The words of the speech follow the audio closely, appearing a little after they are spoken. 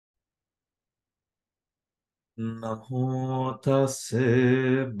නමෝ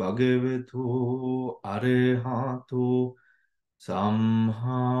තස්සේ භගවතු අරහතු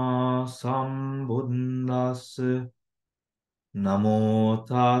සම්හා සම්බුද්දස්ස නමෝ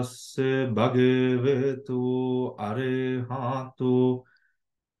තස්සේ භගවතු අරහතු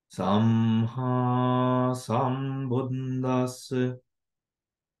සම්හා සම්බුද්දස්ස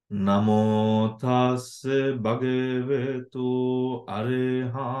නමෝ තස්සේ භගවතු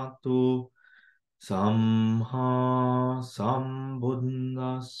අරහතු Samha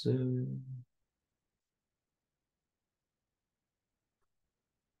Sambuddhassa.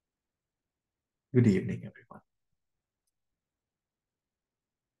 Good evening, everyone.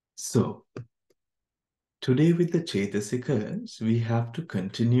 So, today with the Cetasikas, we have to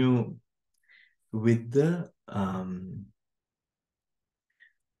continue with the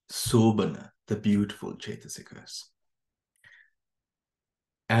Sobhana, the beautiful Cetasikas.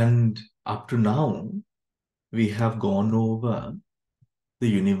 And up to now, we have gone over the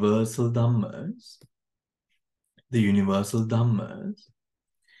universal Dhammas, the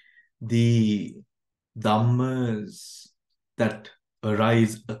Dhammas that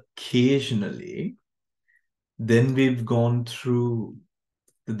arise occasionally. Then we've gone through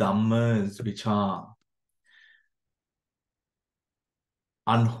the Dhammas which are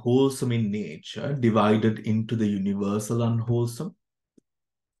unwholesome in nature, divided into the universal unwholesome.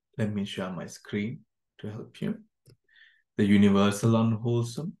 Let me share my screen to help you. The universal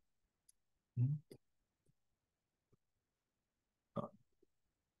unwholesome.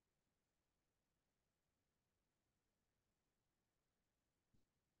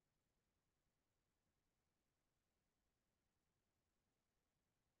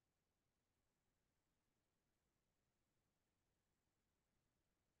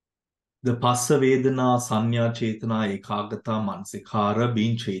 The Passa Vedana, Sanya Chetana, Ekagata, Mansikara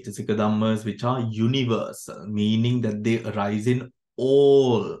being Cetasika Dhammas which are universal, meaning that they arise in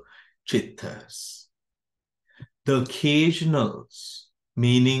all Chittas. The occasionals,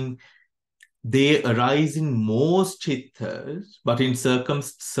 meaning they arise in most Chittas, but in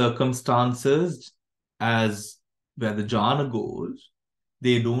circumstances as where the jhana goes,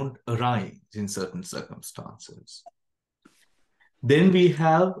 they don't arise in certain circumstances. Then we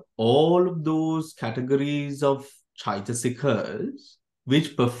have all of those categories of Chaitasikas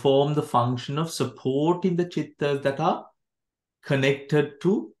which perform the function of supporting the Chittas that are connected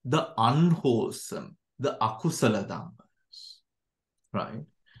to the unwholesome, the Akusala Dhammas, right?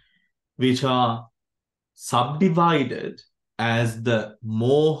 Which are subdivided as the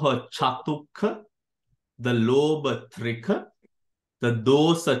Moha Chatukka, the Lobha Trika, the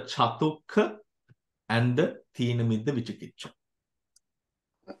Dosa Chatukka, and the Thinamidda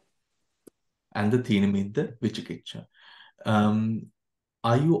Vichikicca.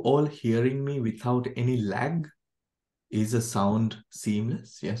 Are you all hearing me without any lag? Is the sound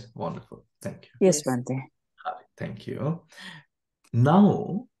seamless? Yes, wonderful. Thank you. Yes, Bhante. Thank you.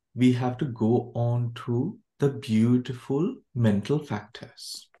 Now we have to go on to the beautiful mental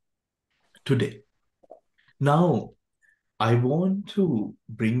factors today. Now, I want to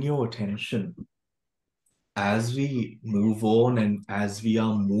bring your attention as we move on and as we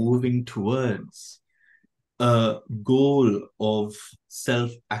are moving towards a goal of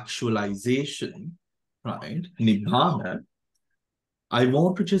self-actualization, right? Nibbana. I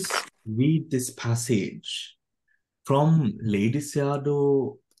want to just read this passage from Lady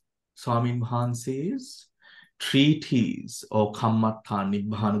Sayadaw Swamin Wahanse's treatise or Kammatta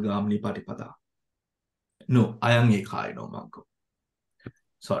Nibbanagamini Patipada. No, Ayang Ekai no Maggo.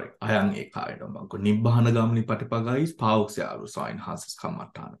 Sorry, Ayang Ekai no Maggo. Nibbanagamini Patipada is Pauk Sayadaw Swamin Wahanse's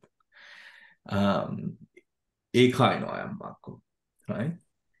Kammatta. Ekai no Ayang Maggo. Right?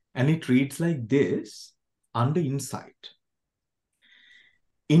 And it reads like this under insight.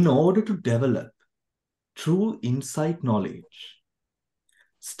 In order to develop true insight knowledge,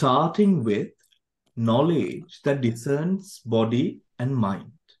 starting with knowledge that discerns body and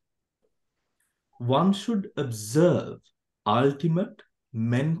mind, one should observe ultimate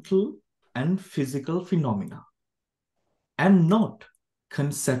mental and physical phenomena and not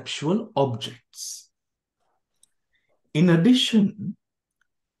conceptual objects. In addition,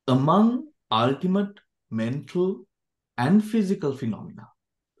 among ultimate mental and physical phenomena,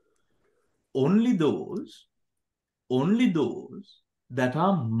 only those that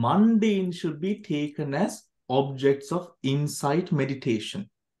are mundane should be taken as objects of insight meditation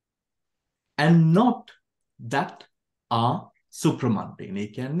and not that are supramundane. ඒ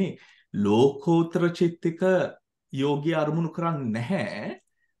කියන්නේ ලෝකෝත්තර චිත්තික යෝගී අරමුණු කරන්නේ නැහැ.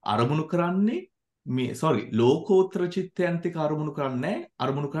 අරමුණු කරන්නේ ලෝකෝත්තර චිත්තයන් ටික අරමුණු කරන්නේ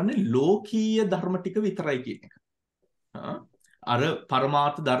ලෝකීය ධර්ම ටික විතරයි කියන එක. අර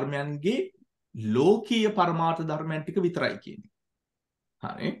පරමාර්ථ ධර්මයන්ගේ ලෝකීය පරමාර්ථ ධර්මයන් ටික විතරයි කියන්නේ.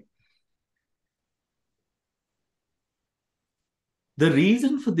 හරි. The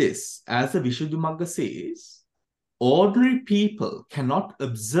reason for this, as the Visuddhimagga says, ordinary people cannot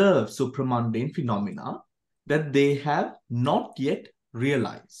observe supramundane phenomena that they have not yet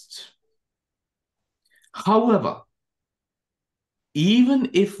realized. However, even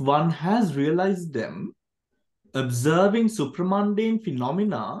if one has realized them, observing supramundane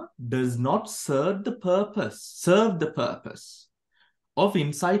phenomena does not serve the purpose of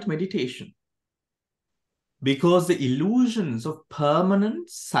insight meditation, because the illusions of permanent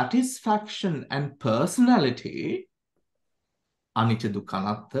satisfaction and personality, anicca dukkha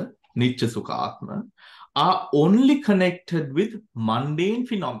anatta, nicca sukha atma, are only connected with mundane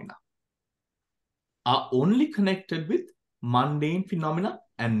phenomena,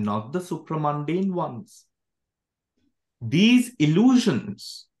 and not the supramundane ones. These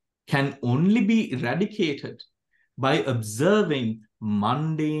illusions can only be eradicated by observing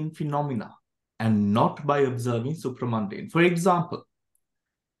mundane phenomena and not by observing supramundane. For example,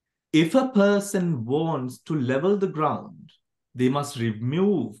 if a person wants to level the ground, they must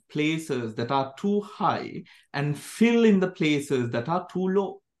remove places that are too high and fill in the places that are too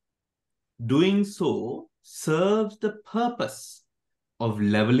low. Doing so serves the purpose of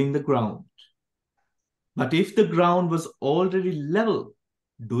leveling the ground. But if the ground was already level,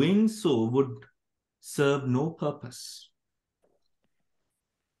 doing so would serve no purpose.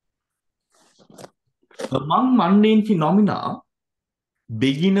 Among mundane phenomena,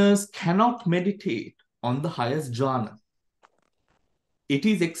 beginners cannot meditate on the highest jhana. It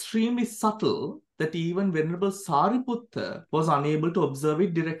is extremely subtle that even Venerable Sariputta was unable to observe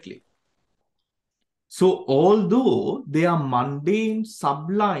it directly. So although they are mundane,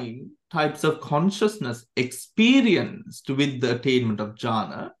 sublime types of consciousness experienced with the attainment of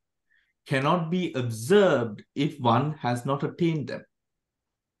jhana, cannot be observed if one has not attained them.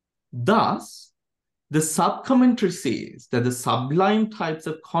 Thus, the sub-commentary says that the sublime types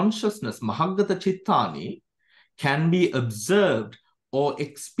of consciousness, Mahaggata Chittani, can be observed or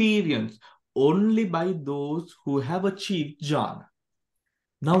experienced only by those who have achieved jhana.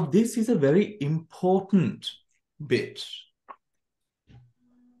 Now, this is a very important bit.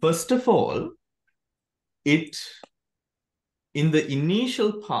 First of all, in the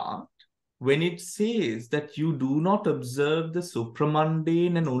initial part, when it says that you do not observe the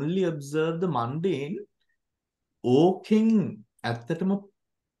supramundane and only observe the mundane, ඕකෙන් ඇත්තටම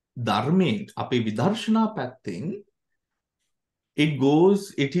ධර්මයෙන් අපේ විදර්ශනා පැත්තෙන්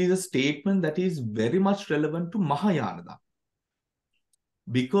it is a statement that is very much relevant to Mahayana Dhamma.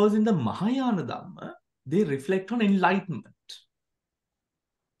 Because in the Mahayana Dhamma, they reflect on enlightenment.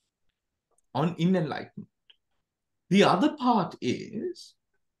 In enlightenment. The other part is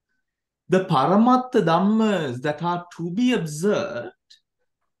the Paramatta Dhammas that are to be observed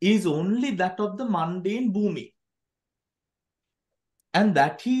is only that of the mundane bhumi. And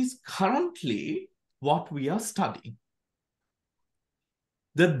that is currently what we are studying.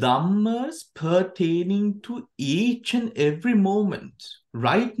 The Dhammas pertaining to each and every moment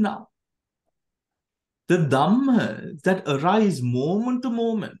right now. The Dhammas that arise moment to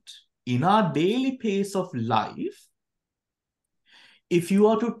moment in our daily pace of life. If you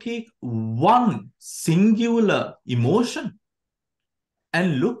are to take one singular emotion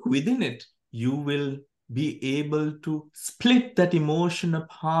and look within it, you will be able to split that emotion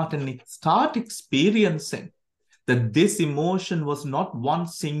apart and start experiencing that this emotion was not one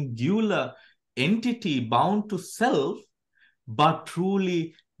singular entity bound to self, but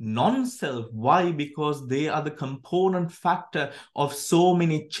truly non-self. Why? Because they are the component factor of so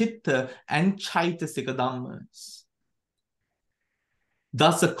many chitta and chaitasika dhammas.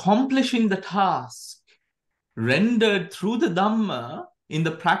 Thus accomplishing the task rendered through the Dhamma in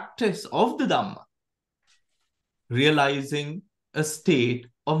the practice of the Dhamma, realizing a state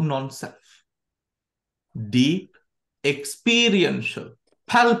of non-self. Deep, experiential,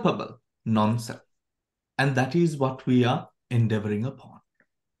 palpable non-self. And that is what we are endeavoring upon.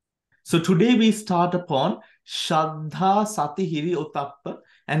 So today we start upon Shraddha, Sati, Hiri, Ottappa,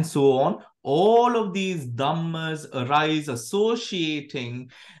 and so on. All of these Dhammas arise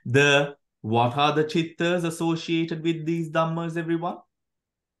associating what are the chittas associated with these Dhammas, everyone?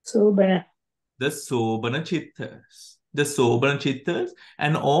 Sobhana. The Sobhana Chittas. The Sobhana Chittas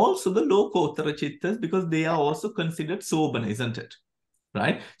and also the Lokottara Chittas, because they are also considered Sobhana, isn't it?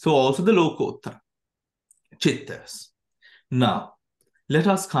 Right? So also the Lokottara Chittas. Now, let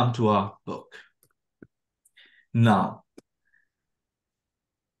us come to our book. Now,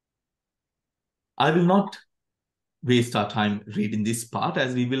 I will not waste our time reading this part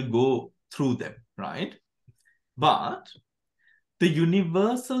as we will go through them, right? But the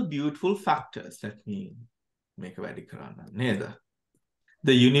universal beautiful factors, let me make a very neither.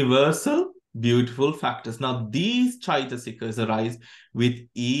 The universal beautiful factors. Now, these chaitasikas arise with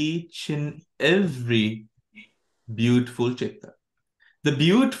each and every beautiful chitta. The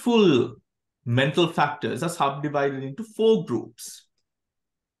beautiful mental factors are subdivided into 4 groups.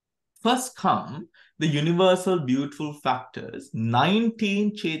 First come the universal beautiful factors,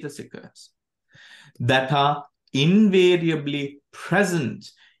 19 chetasikas, that are invariably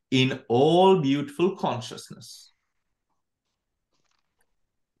present in all beautiful consciousness.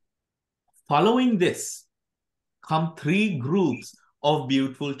 Following this come 3 groups of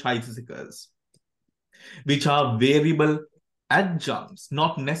beautiful chaitasikas, which are variable adjuncts,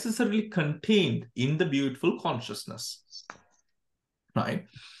 not necessarily contained in the beautiful consciousness, right?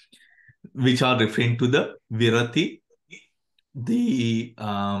 Which are referring to the virati, the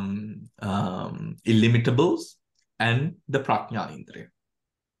illimitables, and the prajna indriya.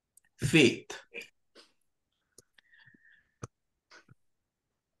 Faith.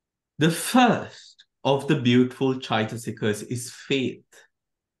 The first of the beautiful chaitasikas is faith,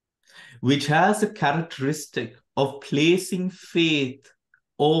 which has a characteristic of placing faith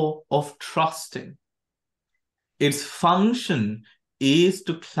or of trusting. Its function is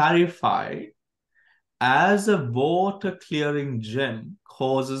to clarify, as a water clearing gem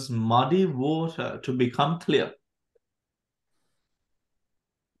causes muddy water to become clear.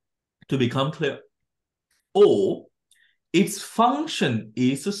 Or its function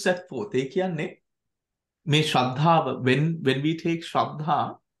is to set forth. When we take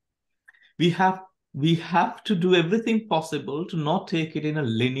Shraddha, we have to do everything possible to not take it in a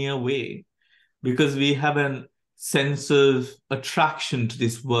linear way, because we have a sense of attraction to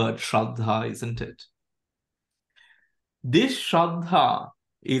this word Shraddha, isn't it? This Shraddha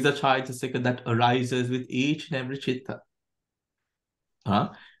is a Chaitasika that arises with each and every chitta,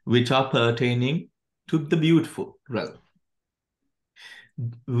 which are pertaining to the beautiful realm.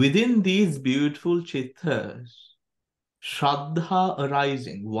 Within these beautiful chittas, Shraddha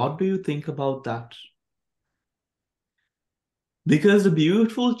arising, what do you think about that? Because the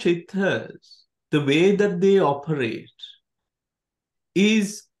beautiful chittas, the way that they operate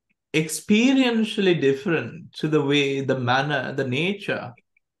is experientially different to the way, the manner, the nature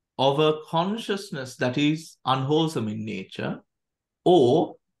of a consciousness that is unwholesome in nature,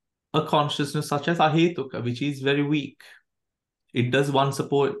 or a consciousness such as ahetuka, which is very weak. It does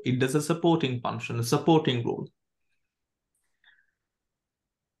a supporting function, a supporting role.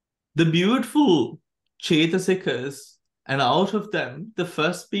 The beautiful chetasikas, and out of them, the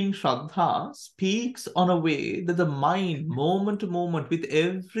first being Shraddha, speaks on a way that the mind, moment to moment, with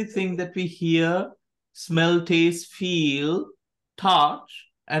everything that we hear, smell, taste, feel, touch,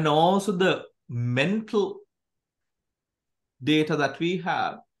 and also the mental data that we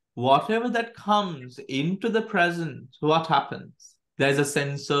have, whatever that comes into the present, what happens? There's a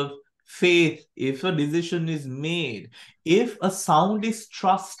sense of faith if a decision is made, if a sound is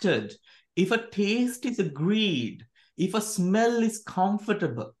trusted, if a taste is agreed, if a smell is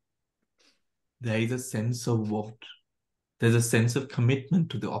comfortable. There is a sense of what? There's a sense of commitment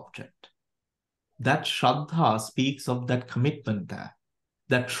to the object. That Shraddha speaks of that commitment there,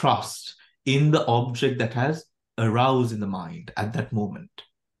 that trust in the object that has aroused in the mind at that moment.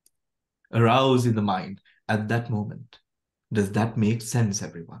 Arouse in the mind at that moment. Does that make sense,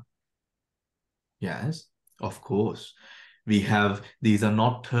 everyone? Yes, of course. These are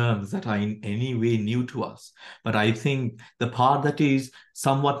not terms that are in any way new to us. But I think the part that is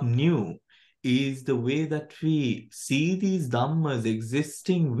somewhat new is the way that we see these dhammas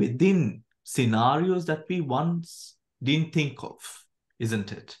existing within scenarios that we once didn't think of,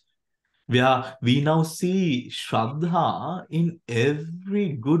 isn't it? Where we now see Shraddha in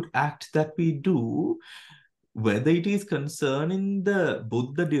every good act that we do, whether it is concerning the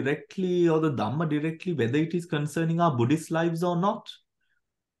Buddha directly or the Dhamma directly, whether it is concerning our Buddhist lives or not.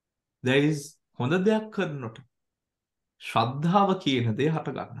 There is හොඳ දෙයක් කරනකොට ශ්‍රද්ධාව කියන දේ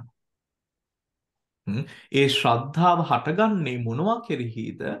හට ගන්නවා. ඒ ශ්‍රද්ධාව හටගන්නේ මොනවා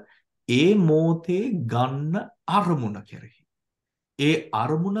කෙරෙහිද? ඒ මොහොතේ ගන්න අරමුණ කෙරෙහි. ඒ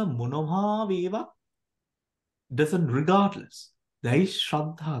අරමුණ මොනවා වේවා, doesn't regardless. There is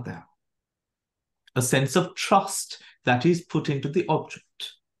Shraddha there. A sense of trust that is put into the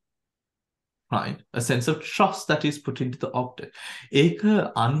object. Right? A sense of trust that is put into the object.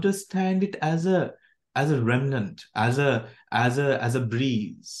 Eka, understand it as a remnant, as a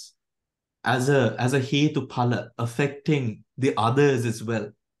breeze. as a hetupala, affecting the others as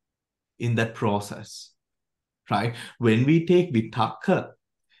well in that process, right? When we take vitakka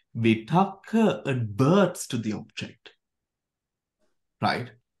adverts to the object,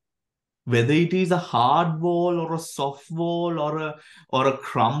 right? Whether it is a hard wall or a soft wall or a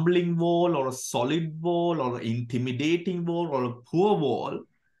crumbling wall or a solid wall or an intimidating wall or a poor wall,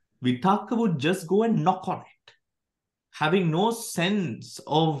 vitakka would just go and knock on it, having no sense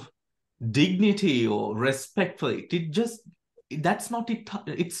of dignity or respect for it. That's not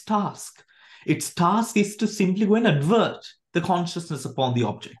its task. Its task is to simply go and advert the consciousness upon the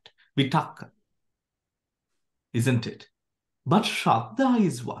object, vitakka, isn't it? But shraddha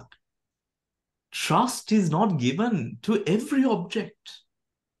is what? Trust is not given to every object,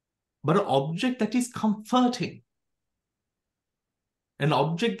 but an object that is comforting, an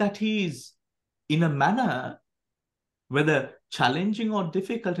object that is in a manner, whether challenging or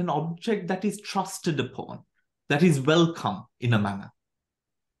difficult, an object that is trusted upon, that is welcome in a manner.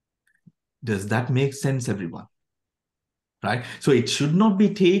 Does that make sense, everyone? Right? So it should not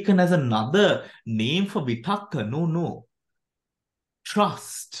be taken as another name for vitakka. No.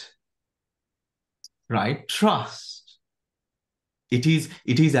 Trust. Right? Trust. It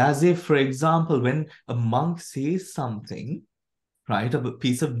is as if, for example, when a monk says something, right, a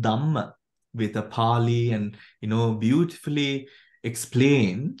piece of dhamma with a Pali and, beautifully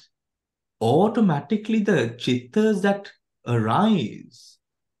explained, automatically the chittas that arise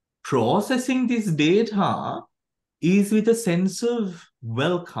processing this data is with a sense of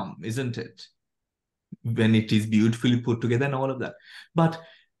welcome, isn't it? When it is beautifully put together and all of that. But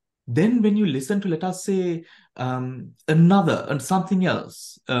then when you listen to, let us say, another and something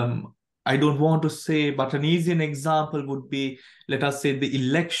else, I don't want to say, but an easy example would be, let us say, the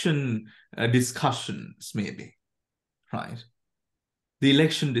election discussions, maybe, right? The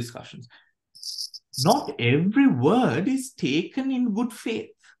election discussions. Not every word is taken in good faith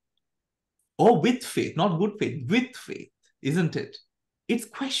or with faith, not good faith, with faith, isn't it? It's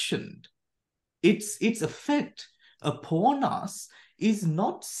questioned. Its effect upon us is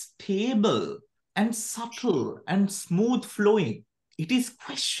not stable and subtle and smooth flowing. It is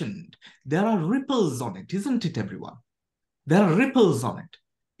questioned. There are ripples on it, isn't it, everyone? There are ripples on it.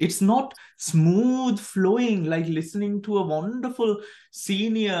 It's not smooth flowing like listening to a wonderful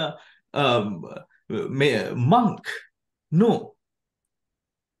senior monk. No,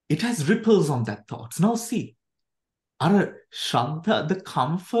 it has ripples on that thoughts. Now see, our Shraddha, the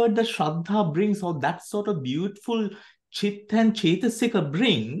comfort that Shraddha brings, or that sort of beautiful Chitta and Chetasika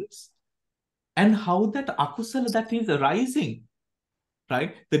brings, and how that akusala that is arising,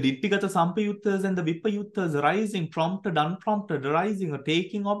 right? The Ditthigata Sampayuttas and the Vipayuttas arising, prompted, unprompted, arising, or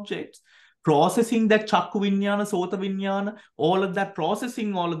taking objects, processing that Chakku Vinyana, Sota Vinyana, all of that,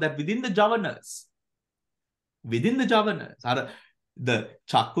 processing all of that within the javanas. Within the javanas. The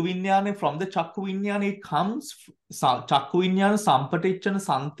Chakku Vinyana, from the Chakku Vinyana, it comes Chakku Vinyana, Sampatichana,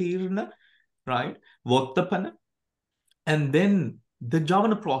 Santirna, right? Vottapana. And then the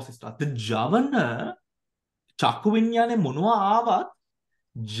Javana process starts. The Javana, Chakku Vinyana, Munwa Avat,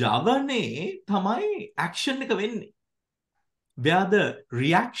 Javane, Tamai, action එක වෙන්නේ. Where the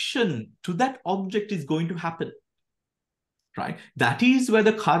reaction to that object is going to happen. Right? That is where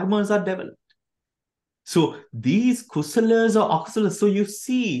the karmas are developed. So these kusalas or akusalas, so you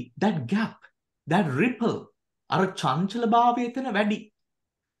see that gap, that ripple, අර චංචල භාවය එතන වැඩි.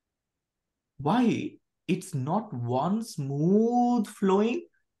 Why? It's not one smooth flowing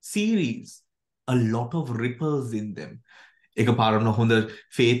series. A lot of ripples in them. එක පාරම හොඳ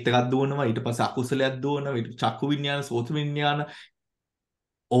faith එකක් දුවනවා, ඊට පස්සේ අකුසලයක් දුවනවා, ඊට චක්කු විඤ්ඤාණ, සෝත විඤ්ඤාණ,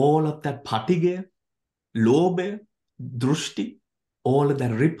 all of that පටිගය, ලෝභය, දෘෂ්ටි, all of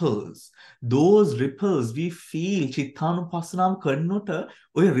that ripples. Those ripples we feel චිත්තානුපස්සනාව කරනකොට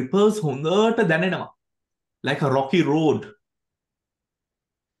ඔය ripples හොඳට දැනෙනවා. Like a rocky road.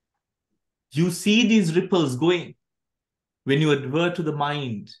 You see these ripples going when you advert to the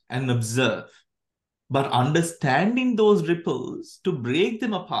mind and observe. But understanding those ripples to break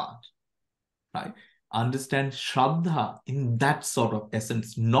them apart, right? Understand Shraddha in that sort of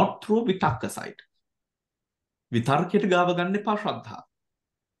essence, not through Vitakka side. Vitarkයට ගාව ගන්න එපා Shraddha.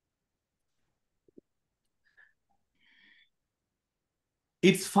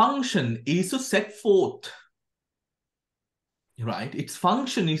 Its function is to set forth, right? Its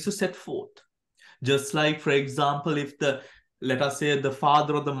function is to set forth. Just like, for example, if let us say, the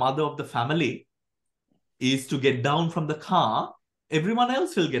father or the mother of the family is to get down from the car, everyone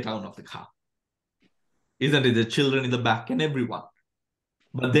else will get out of the car. Isn't it? The children in the back and everyone.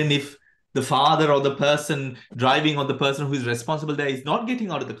 But then if the father or the person driving or the person who is responsible there is not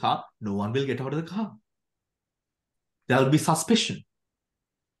getting out of the car, no one will get out of the car. There will be suspicion,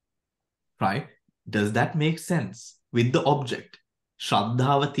 right? Does that make sense with the object?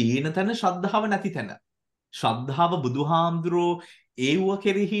 ශ්‍රද්ධාව තියෙන තැන ශ්‍රද්ධාව නැති තැන. ශ්‍රද්ධාව බුදුහාමුදුරෝ ඒව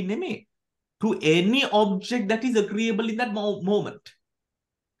කෙරෙහි නෙමේ. To any object that is agreeable in that moment.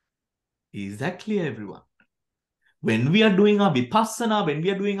 Is that clear, everyone? When we are doing our vipassana, when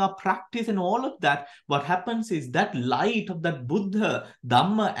we are doing our practice and all of that, what happens is that light of that Buddha,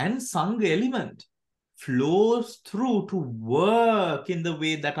 Dhamma and Sangha element flows through to work in the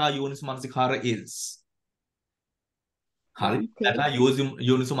way that our Yonisamanasikara is. That our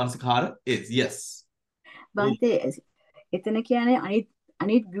Yonisamanasikara is, yes. Bante, එතන කියන්නේ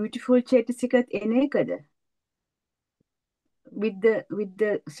අනිත් beautiful චේතසිකත් එන එකද? With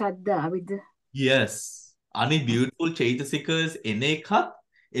the ශ්‍රද්ධා, with the... Yes. අනිත් beautiful චේතසිකස් එන එකත්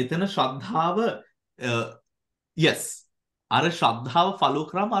එතන ශ්‍රද්ධාව yes. අර ශ්‍රද්ධාව follow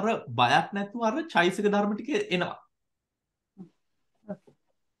කරාම අර බයක් නැතුව අර චෛතසික ධර්ම ටික එනවා.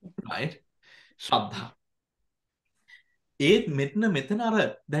 Right? ශ්‍රද්ධා. ඒත් මෙතන අර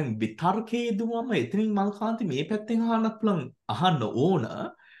දැන් විතර්කයේ දුවම එතනින් මල් කාන්ති මේ පැත්තෙන් අහන්නත් පුළුවන් අහන්න ඕන.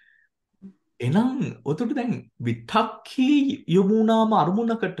 එනම් ඔතට දැන් විතක්කේ යොමුනාම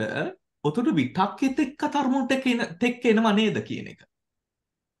අරමුණකට ඔතට විතක්කෙත් එක්ක අරමුණට එක්ක එනවා නේද කියන එක.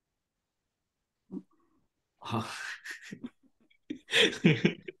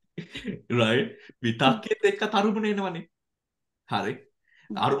 right? විතක්කෙත් එක්ක අරමුණ එනවනේ. හරි.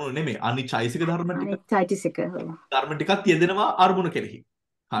 අරමුණ නෙමෙයි අනිත් චෛතසික ධර්ම ටික. චෛතසික ධර්ම ටිකක් යෙදෙනවා අරමුණ කෙරෙහි.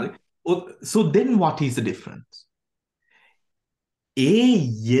 හරි. So then what is the difference? ඒ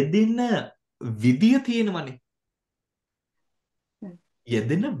යෙදෙන විදිය තියෙනවනේ.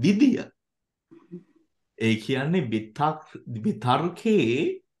 යෙදෙන විදිය. ඒ කියන්නේ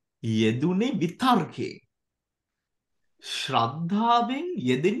විතර්කේ යෙදුනේ විතර්කේ. ශ්‍රද්ධාවෙන්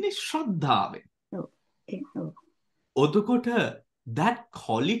යෙදෙන්නේ ශ්‍රද්ධාවෙන්. ඔතකොට that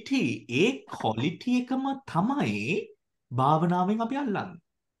quality ඒ quality එකම තමයි භාවනාවෙන් අපි අල්ලන්නේ.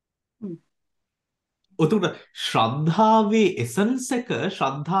 ඔතකොට ශ්‍රද්ධාවේ essence එක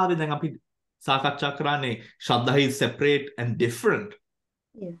ශ්‍රද්ධාවේ දැන් අපි සාකච්ඡා කරන්නේ ශ්‍රද්ධා is separate and different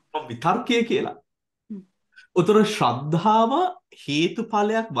from විතර්කය කියලා. ඔතකොට ශ්‍රද්ධාව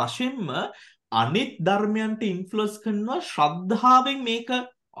හේතුඵලයක් වශයෙන්ම අනිත් ධර්මයන්ට ඉන්ෆ්ලුවන්ස් කරනවා ශ්‍රද්ධාවෙන් මේක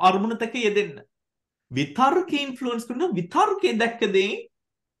අරමුණට යෙදෙන්න. විතර්කේ ඉන්ෆ්ලුවන්ස් කරනවා විතර්කේ දැක්ක දේ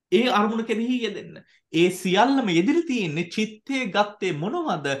ඒ අරමුණ කෙරෙහි යෙදෙන්න. ඒ සියල්ලම යෙදිලා තියෙන්නේ චිත්තේ ගත්තේ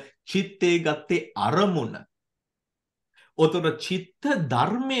මොනවද? චිත්තේ ගත්තේ අරමුණ. ඔතන චිත්ත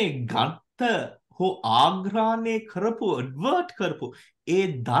ධර්මයේ ගත්ත හෝ ආග්‍රහණය කරපු ඇඩ්වර්ට් කරපු ඒ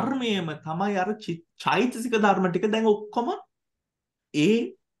ධර්මයේම තමයි අර චෛතසික ධර්ම ටික දැන් ඔක්කොම ඒ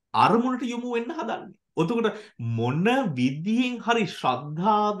අරමුණට යොමු වෙන්න හදන්නේ. ඔතකොට මොන විදියෙන් හරි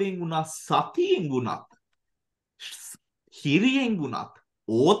ශ්‍රද්ධාවෙන් වුණා සතියෙන් වුණත් හිරියෙන් වුණත්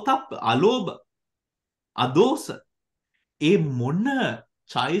ඕතප් අලෝභ අදෝස ඒ මොන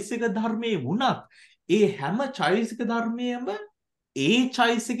චෛතසික ධර්මයේ වුණත් ඒ හැම චෛතසික ධර්මයේම ඒ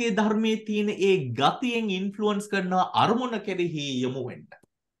චෛතසිකේ ධර්මයේ තියෙන ඒ ගතියෙන් ඉන්ෆ්ලුවන්ස් කරන අරමුණ කෙරෙහි යොමු වෙන්න.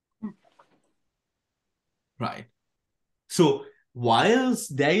 Right. So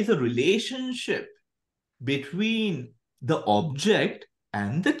whilst there is a relationship between the object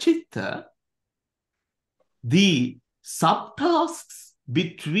and the chitta, the subtasks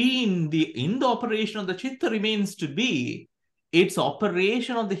in the operation of the chitta remains to be its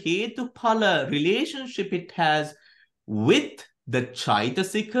operation of the hetuphala relationship it has with the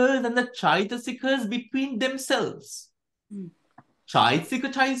chaitasikas and the chaitasikas between themselves.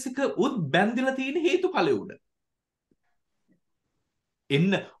 චෛතසික උත් බැඳිලා තියෙන හේතුඵලෙ උඩ.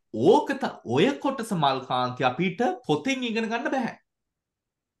 එන්න ඕකත ඔය කොටස මල් කාන්ති අපිට පොතෙන් ඉගෙන ගන්න බෑ.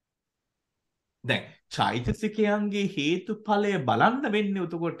 දැන් චෛතසිකයන්ගේ හේතුඵලය බලන්න වෙන්නේ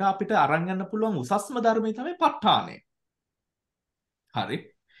උතකොට අපිට අරන් යන්න පුළුවන් උසස්ම ධර්මය තමයි ප ဋ ාණය. හරි.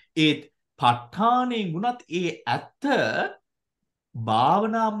 ඒත් ප ဋ ාණයෙන් ගුණත් ඒ ඇත්ත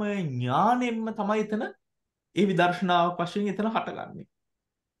භාවනාමය ඥාණයෙන්ම තමයි එතන ඒ විදර්ශනාවක් වශයෙන් එතන හටගන්නේ.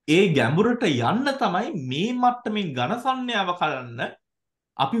 ඒ ගැඹුරට යන්න තමයි මේ මට්ටමින් ඝන සංඥාව කරන්න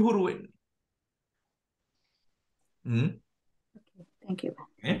අපි හුරු වෙන්නේ. Thank you.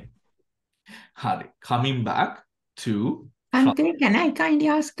 Okay. Hari, coming back to... Ante, can I kindly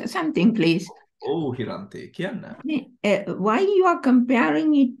ask something, please? Oh, Hirante, kiyanna. Why you are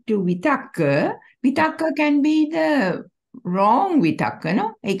comparing it to vitakka? Vitakka can be the wrong vitakka, no?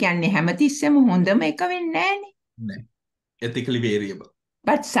 ඒ කියන්නේ හැමතිස්සෙම හොඳම එක වෙන්නේ නැහනේ. නෑ. Ethically variable.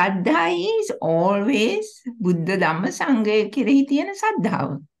 But saddha is always බුද්ධ ධම්ම සංඝය කෙරෙහි තියෙන සද්ධාව.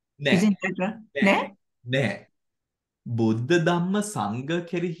 නෑ Isn't that right? නෑ Ne? නෑ බුද්ධ ධම්ම සංඝ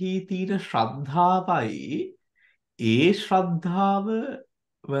කෙරෙහි තියෙන ශ්‍රද්ධාවයි ඒ ශ්‍රද්ධාව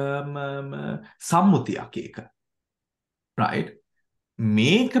සම්මුතියක් ඒක right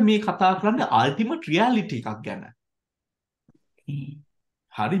මේක මේ කතා කරන්නේ අල්ටිමේට් රියැලිටි එකක් ගැන Okay.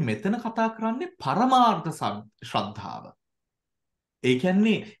 හරි මෙතන කතා කරන්නේ පරමාර්ථ ශ්‍රද්ධාව ඒ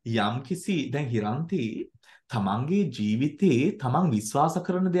කියන්නේ යම්කිසි දැන් හිරන්ති තමන්ගේ ජීවිතේ තමන් විශ්වාස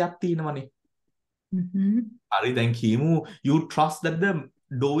කරන දෙයක් තියෙනවනේ Mm-hmm. හරි දැන් කියමු you trust that the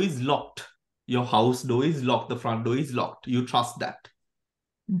door is locked your house door is locked the front door is locked you trust that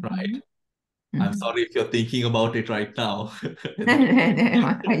right Mm-hmm. I'm sorry if you're thinking about it right now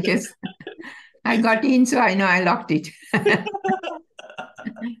I got in, so I know I locked it.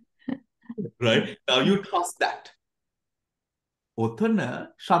 right now you trust that ඔතන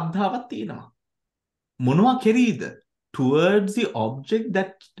ශ්‍රද්ධාවක් තියෙනවා මොනවා කෙරීද towards the object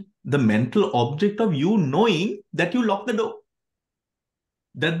that the mental object of you knowing that you lock the door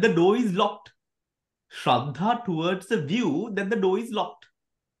that the door is locked Shraddha towards the view that the door is locked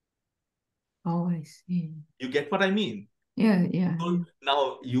Oh, I see. you get what I mean Yeah, yeah. so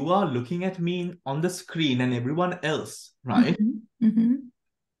now you are looking at me on the screen and everyone else right Mm-hmm. Mm-hmm.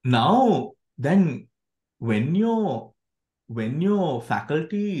 now then when your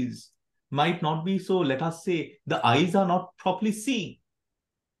faculties might not be so let us say the eyes are not properly seeing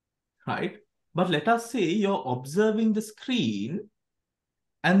right but let us say you're observing the screen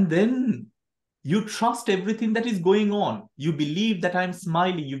and then you trust everything that is going on you believe that I'm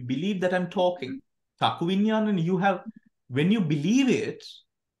smiling you believe that I'm talking Chakuvinyan and you have when you believe it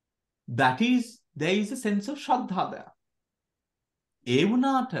that is there is a sense of Shraddha there ඒ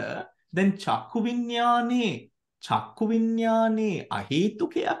වුණාට දැන් චක්කු විඤ්ඤාණේ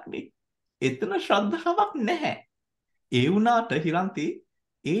අහේතුකයක්නේ එතන ශ්‍රද්ධාවක් නැහැ ඒ වුණාට හිරන්ති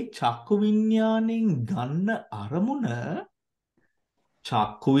ඒ චක්කු විඤ්ඤාණයෙන් ගන්න අරමුණ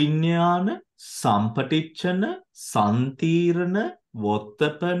චක්කු විඤ්ඤාණ සම්පටිච්ඡන සම්තීරණ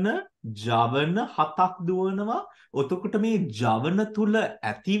වොත්තපන ජවන හතක් දුවනවා ඔතකොට මේ ජවන තුල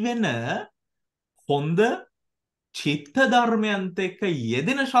ඇතිවෙන හොඳ චිත්ත ධර්මයන්ත එක්ක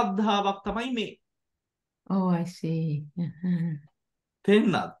යෙදෙන ශ්‍රද්ධාවක් තමයි මේ Oh, I see. Uh-huh.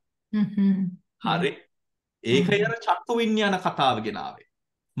 තේන්නත් Mm-hmm. හරි ඒකයි අර චක්කු විඤ්ඤාණ කතාව ගෙනාවේ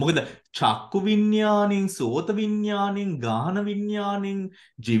මොකද චක්කු විඤ්ඤාණයෙන් සෝත විඤ්ඤාණයෙන් ගාහන විඤ්ඤාණයෙන්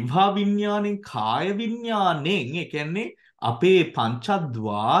ජිව්හා විඤ්ඤාණයෙන් කාය විඤ්ඤාණයෙන් ඒ කියන්නේ අපේ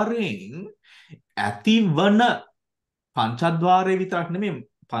පංචද්වාරයෙන් ඇතිවන පංචද්වාරයේ විතරක් නෙමෙයි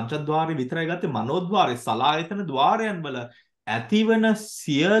පංචද්වාරයේ විතරයි ගත්තේ මනෝද්වාරයේ සලායතන ద్వාරයන් වල ඇතිවන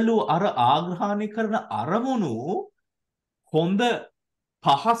සියලු අර ආග්‍රහණය කරන අරමුණු හොඳ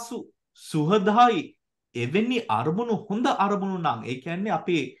පහසු සුහදායි එවැනි අරමුණු හොඳ අරමුණු නම් ඒ කියන්නේ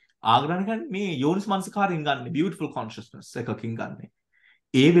අපි ආග්‍රහණය කරන්නේ මේ යෝනිස් මනසිකාරයෙන් ගන්න beautiful consciousness එකකින් ගන්න.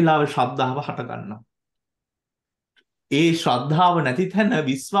 ඒ වෙලාවේ ශ්‍රද්ධාව හට ගන්නවා. ඒ ශ්‍රද්ධාව නැති තැන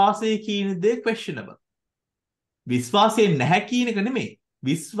විශ්වාසය කියන දේ questionable. විශ්වාසය නැහැ කියන එක නෙමෙයි.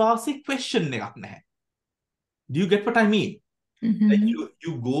 විශ්වාසය question එකක් නැහැ. Do you get what I mean? Mm-hmm. Like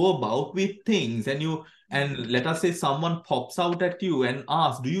you go about with things and let us say someone pops out at you and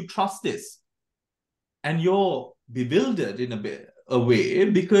asks, do you trust this? And you're bewildered in a way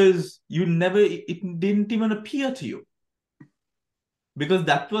because it didn't even appear to you. Because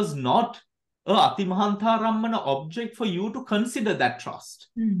that was not a Atimahanta Ramana object for you to consider that trust,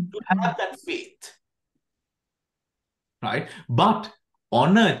 to have that faith. Right? But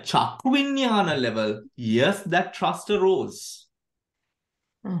on a Chakvinyana level, yes, that trust arose.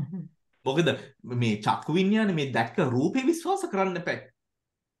 Mm-hmm. මොකද මේ චක්කු විඤ්ඤාණය මේ දැක්ක රූපේ විශ්වාස කරන්න එපා.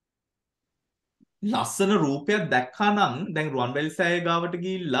 ලස්සන රූපයක් දැක්කා නම් දැන් රුවන්වැලි සෑය ගාවට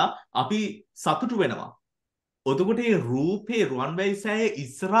ගිහිල්ලා අපි සතුටු වෙනවා. එතකොට මේ රූපේ රුවන්වැලි සෑය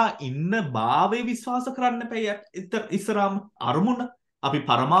ඉස්සරහා ඉන්න භාවය විශ්වාස කරන්න එපා. ඉස්සරහාම අරමුණ අපි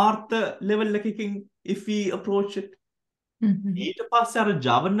පරමාර්ථ ලෙවල් එකකින් if we approach it ඊට පස්සේ අර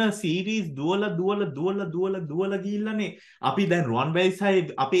ජවන සීරීස් දුවලා ගිහිල්ලානේ අපි දැන් රුවන්වැලි සෑය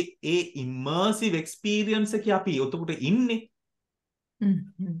අපි ඒ ඉමර්සිව් එක්ස්පීරියන්ස් එකේ අපි එතකොට ඉන්නේ.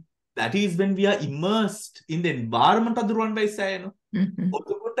 That is when we are immersed in the environment of the Ruanbai Sayano.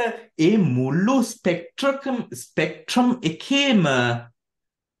 ඔතකොට ඒ මුළු ස්පෙක්ට්‍රම් එකේම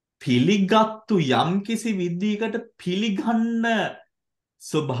පිළිගත්තු යම්කිසි විදිහකට පිළිගන්න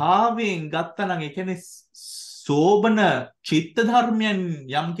ස්වභාවයෙන් ගත්තනම් ඒ කියන්නේ සෝබන චිත්ත ධර්මයන්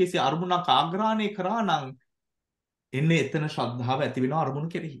යම්කිසි අරමුණක් ආග්‍රහණය කරා නම් එන්නේ එතන ශ්‍රද්ධාව ඇති වෙනවා අරමුණු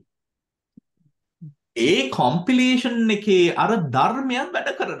කෙරෙහි. ඒ කොම්පිලේෂන් එකේ අර ධර්මයන්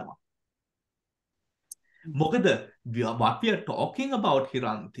වැඩ කරනවා. මොකද what we are talking about,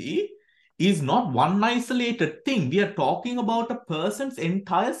 Hiranti, is not one isolated thing. We are talking about a person's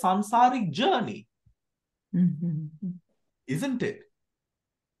entire samsaric journey, isn't it?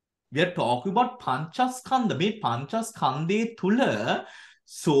 We are talking about panchaskandha. මේ panchaskandhe තුල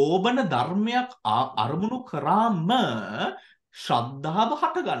සෝබන ධර්මයක් අරමුණු කරාම ශ්‍රද්ධාව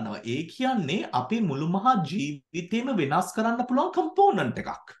හට ගන්නවා. ඒ කියන්නේ අපේ මුළු මහා ජීවිතේම වෙනස් කරන්න පුළුවන් කම්පෝනන්ට්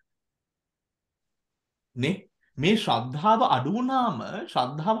එකක්. නේ? මේ ශ්‍රද්ධාව අඩු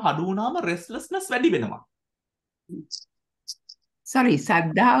වුණාම restlessness වැඩි වෙනවා. Sorry,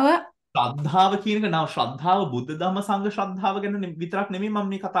 සද්ධාව ශ්‍රද්ධාව කියන එක නව ශ්‍රද්ධාව බුද්ධ ධම්ම සංඝ ශ්‍රද්ධාව ගැන විතරක් නෙමෙයි මම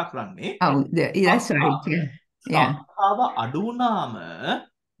මේ කතා කරන්නේ. Oh, that's right. Yeah. ශ්‍රද්ධාව අඩු වුණාම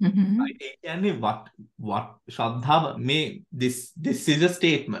ඒ කියන්නේ what ශ්‍රද්ධාව මේ this is a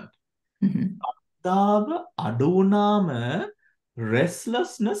statement. ශ්‍රද්ධාව අඩු වුණාම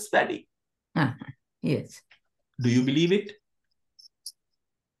restlessness වැඩි. Yes. Do you believe it?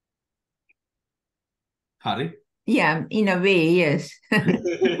 Hari? Yeah, in a way, yes.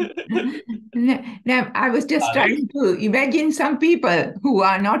 No, I was just trying to imagine some people who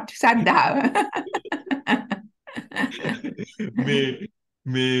are not Saddha.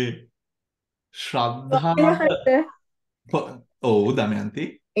 මේ ශ්‍රද්ධාව දමයන්ති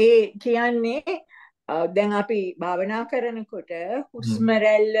ඒ කියන්නේ දැන් අපි භාවනා කරනකොට හුස්ම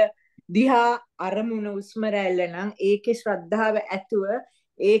රැල්ල දිහා අරමුණ හුස්ම රැල්ල නම් ඒකේ ශ්‍රද්ධාව ඇතුව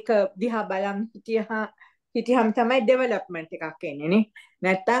ඒක දිහා බලන් හිටියහම තමයි ඩෙවලොප්මන්ට් එකක් එන්නේ නේ.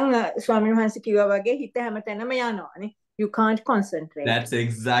 නැත්තම් ස්වාමීන් වහන්සේ කිව්වා වගේ හිත හැමතැනම යනවානේ. You can't concentrate. That's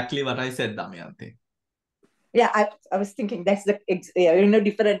exactly what I said, Damayanti. Yeah, I was thinking that's the in a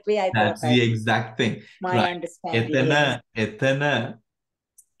different way. That's the exact thing. My understanding. එතන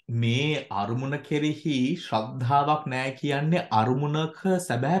මේ අරුමුණ කෙරෙහි ශ්‍රද්ධාවක් නැහැ කියන්නේ අරුමුණක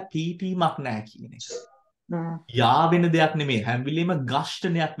සැබෑ පීඨීමක් නැහැ කියන එක. යා වෙන දෙයක් නෙමෙයි හැම වෙලෙම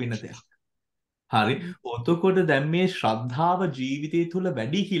ඝෂ්ඨනයක් වෙන දෙයක්. හරි. ඔතකොට දැන් මේ ශ්‍රද්ධාව ජීවිතය තුල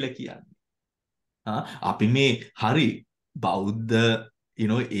වැඩි කියලා කියන්නේ. අපි මේ හරි බෞද්ධ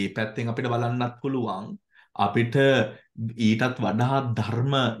ඒ පැත්තෙන් අපිට බලන්නත් පුළුවන්. අපිට ඊටත් වඩා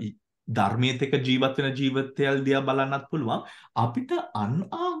ධර්මයේත් එක්ක ජීවත් වෙන ජීවිතයල් දිහා බලන්නත් පුළුවන්. අපිට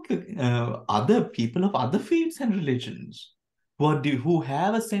other people of other faiths and religions who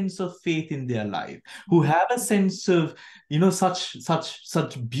have a sense of faith in their life, who have a sense of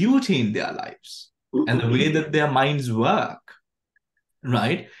such beauty in their lives and the way that their minds work,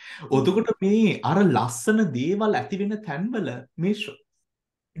 right? ඔතකොට මේ අර ලස්සන දේවල් ඇති වෙන තැන්වල මේ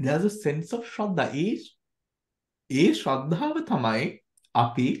there's a sense of ශ්‍රද්ධා. ඒ ශ්‍රද්ධාව තමයි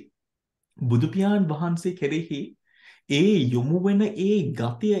අපි බුදු පියාණන් වහන්සේ කෙරෙහි ඒ යොමු වෙන ඒ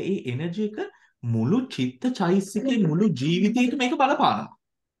ගතිය ඒ එනර්ජි එක මුළු චිත්ත චෛතසිකේ මුළු ජීවිතේට මේක බලපානවා.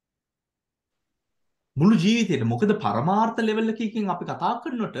 මුළු ජීවිතේට. මොකද පරමාර්ථ ලෙවල් එකකින් අපි කතා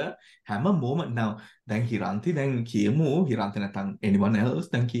කරනකොට හැම මොමන්ට් දැන් හිරන්ති දැන් කියමු හිරන්ති නැත්නම් anyone else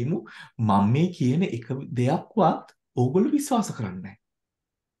දැන් කියමු මම මේ කියන එක දෙයක්වත් ඕගොල්ලෝ විශ්වාස කරන්නේ නැහැ.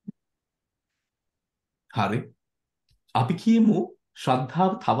 හරි. අපි කියමු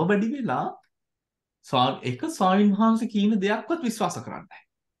ශ්‍රද්ධාව තව වැඩි වෙලා එක ස්වාමීන් වහන්සේ කියන දෙයක්වත් විශ්වාස කරන්නේ නැහැ.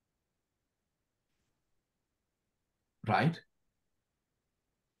 Right?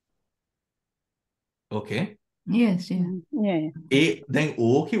 Okay. Yes, yeah. දැන්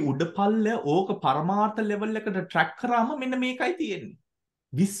ඕකේ උඩ පල්ල ඕක පරමාර්ථ ලෙවල් එකට ට්‍රැක් කරාම මෙන්න මේකයි තියෙන්නේ.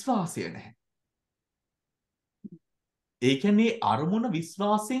 විශ්වාසය නැහැ. ඒ කියන්නේ අරමුණ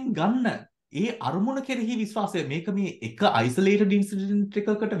විශ්වාසයෙන් ගන්න. ඒ අරමුණ කෙරෙහි විශ්වාසය මේක මේ එක isolated incident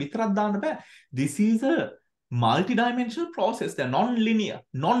එකකට විතරක් දාන්න බෑ. This is a multi-dimensional process. The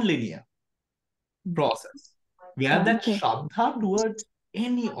non-linear process. We have that shraddha towards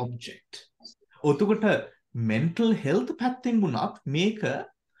any object. ඔතකොට mental health පැත්තෙන් වුණත් මේක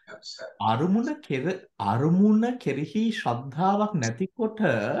අරමුණ කෙරෙහි ශ්‍රද්ධාවක් නැතිකොට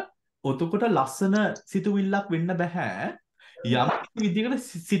ඔතකොට ලස්සන සිතුවිල්ලක් වෙන්න බෑ. යම් විදිහකට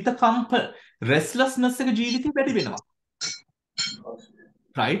සිත කම්ප restlessness එක ජීවිතේ වැඩි වෙනවා.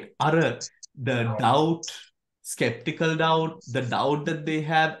 Right? The doubt, skeptical doubt, the doubt that they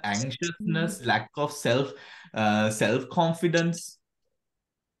have, anxiousness, lack of self-confidence,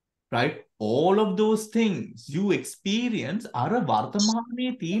 right? All of those things you experience are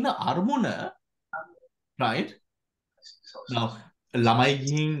වර්තමානයේ තියෙන අරමුණ, right? Now, ළමයි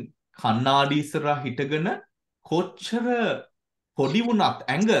ගිහින් කන්නාඩි ඉස්සරහා හිටගෙන කොච්චර පොඩි වුණත්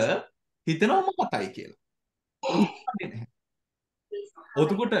ඇඟ හිතනවා මතයි කියලා.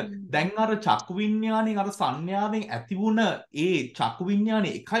 ඔතකොට දැන් අර චක්කු විඤ්ඤාණයෙන් අර සංඥාවෙන් ඇති වුණ ඒ චක්කු විඤ්ඤාණය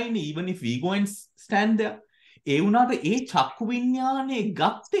එකයිනේ even if we go and stand there. ඒ වුණාට ඒ චක්කු විඤ්ඤාණය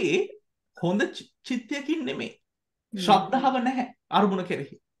ගත්තේ හොඳ චිත්තයකින් නෙමෙයි. ශ්‍රද්ධාව නැහැ අරමුණ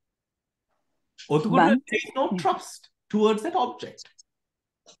කෙරෙහි. ඔතකොට there is no trust towards that object.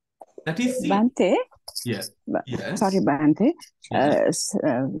 That is seen. Bante, Yes. Yes. sorry, Bante. Yes.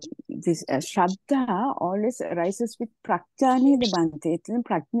 This Shraddha always arises with ප්‍රඥා නේද Bante? එතන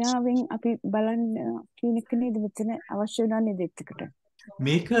ප්‍රඥාවෙන් අපි බලන්න කියන එක නේද මෙතන අවශ්‍ය වෙනන්නේ දෙයකට.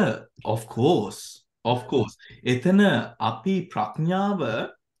 මේක of course. එතන අපි ප්‍රඥාව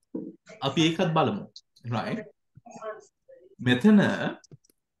අපි ඒකත් බලමු. Right? මෙතන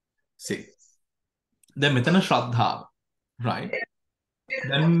see. දැන් මෙතන ශ්‍රද්ධාව. Right?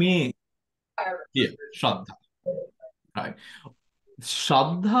 දැන් මේ here ශ්‍රද්ධා. Right?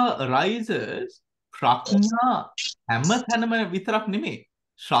 ශ්‍රද්ධා arises ප්‍රඥා හැම තැනම විතරක් නෙමෙයි.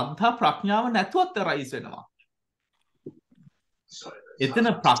 ශ්‍රද්ධා ප්‍රඥාව නැතුවත් arise වෙනවා. එතන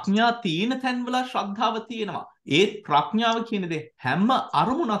ප්‍රඥා තියෙන තැන්වල ශ්‍රද්ධාව තියෙනවා. ඒත් ප්‍රඥාව කියන දේ හැම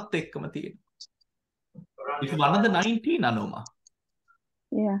අරමුණත් එක්කම තියෙනවා. It's one of the 19 Anoma.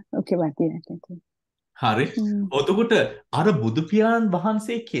 Yeah, okay, Bante. හරි. ඔතකොට අර බුදු පියාණන්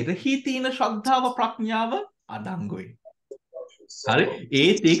වහන්සේ කෙරෙහි තියෙන ශ්‍රද්ධාව ප්‍රඥාව අඩංගුයි. හරි.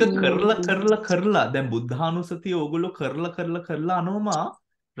 ඒත් ඒක කරලා දැන් බුද්ධානුස්සතිය ඕගොල්ලෝ කරලා අනෝමා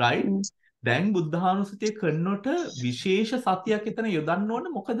right? දැන් බුද්ධානුස්සතිය කරනකොට විශේෂ සතියක් එතන යොදන්න ඕන.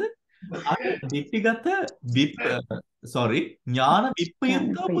 මොකද අර දිට්ඨිගත ඥාන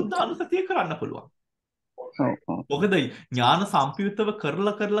විප්‍රයුක්තව බුද්ධානුස්සතිය කරන්න පුළුවන්. මොකද ඥාන සම්පයුක්තව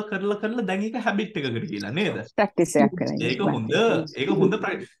කරලා දැන් ඒක හැබිට් එකකට ගිහලා නේද? ප්‍රැක්ටිස් එකක් කරන්නේ. ඒක හොඳ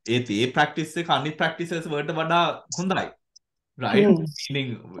ඒ ප්‍රැක්ටිස් එක අනිත් ප්‍රැක්ටිසස් වලට වඩා හොඳයි. Right?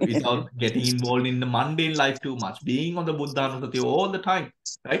 Meaning without getting involved in the mundane life too much, being on the Buddhanussati all the time.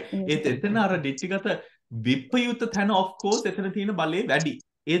 Right? එතන අර දිට්ඨිගත විප්‍රයුක්ත තැන of course එතන තියෙන බලේ වැඩි.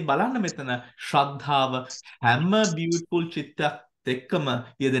 ඒත් බලන්න මෙතන ශ්‍රද්ධාව හැම beautiful චිත්තයක් එක්කම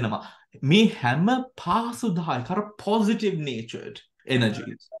යෙදෙනවා. මේ හැම පාසුදායක අර positive natured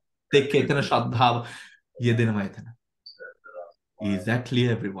energies එක්ක එතන ශ්‍රද්ධාව යෙදෙනවා එතන. Is that clear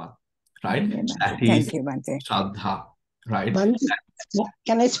everyone? Right? That is Shraddha. Right. Bante,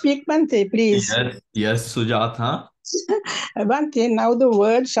 can I speak, Bante, please? Yes, Sujatha. Bante, now the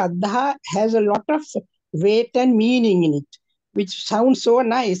word Shraddha has a lot of weight and meaning in it, which sounds so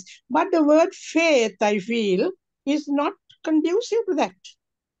nice. But the word faith, I feel, is not conducive to that.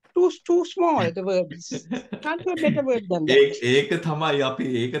 Too small, the word is. Can't be a better word than that. ඒක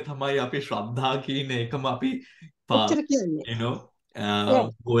තමයි අපි ශ්‍රද්ධා කියන එකම අපි you know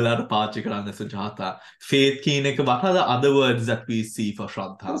ගෝලාට පාවිච්චි කරන්න Sujatha. Faith කියන එක what are the other words that we see for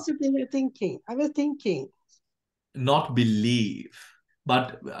Shraddha? I was thinking. Not believe.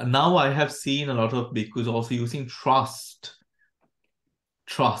 But now I have seen a lot of bhikkhus also using trust.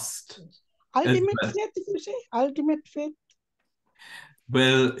 Ultimate faith, if you say. Ultimate faith.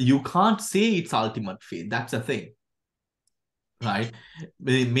 Well, you can't say it's ultimate faith. That's the thing. Right?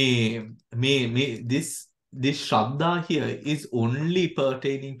 This Shraddha here is only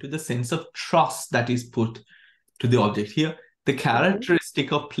pertaining to the sense of trust that is put to the object. Here, the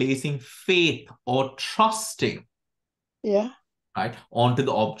characteristic of placing faith or trusting right, onto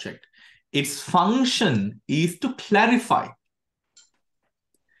the object. Its function is to clarify.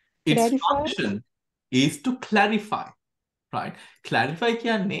 Function is to clarify. Right? Clarify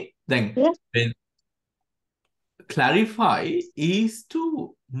then clarify is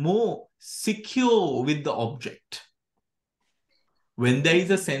to more secure with the object. When there is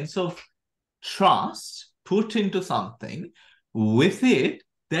a sense of trust put into something, with it,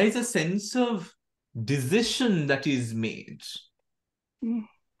 there is a sense of decision that is made.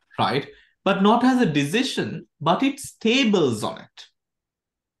 Right? But not as a decision, but it stables on it.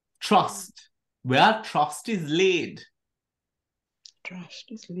 Trust. Where trust is laid.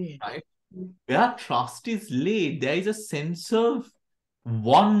 Right? Where trust is laid, there is a sense of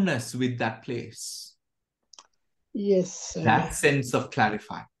oneness with that place. Yes. That sense of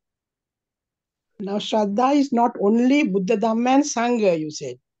clarify. Now, Shraddha is not only Buddha, Dhamma and Sangha, you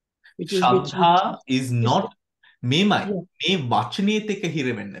said. Shraddha is not... මේ වචනේත් එක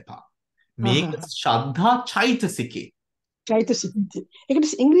හිර වෙන්න එපා. මේක ශ්‍රද්ධා චෛතසිකේ. චෛතසිකේ.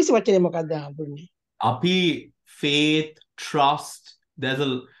 ඒකට ඉංග්‍රීසි වචනේ මොකක්ද හම්බුනේ? අපි faith, trust, there's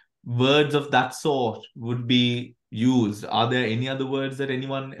a words of that sort would be used. Are there any other words that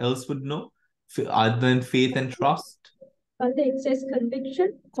anyone else would know other than faith and trust? It says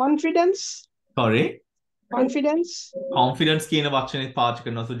conviction. Confidence. Sorry? Confidence. Confidence කියන වචනේ පාවිච්චි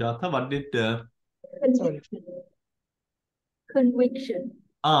කරනවා Sujatha. What did conviction.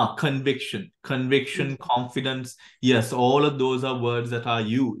 Conviction, confidence. Yes, all of those are words that are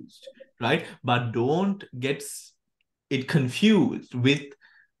used, right? But don't get it confused with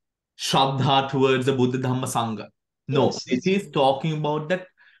Shraddha towards the Buddha Dhamma Sangha. No, Yes. it is talking about that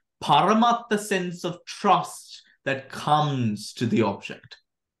paramatta sense of trust that comes to the object,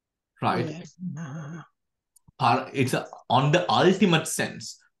 right? Yes. It's on the ultimate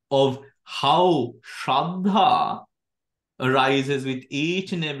sense of how Shraddha arises with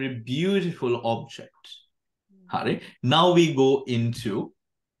each and every beautiful object. Hari. Now we go into...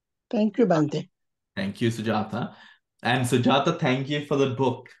 Thank you, Bante. Thank you, Sujata. And Sujata, thank you for the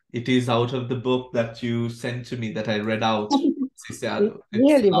book. It is out of the book that you sent to me that I read out.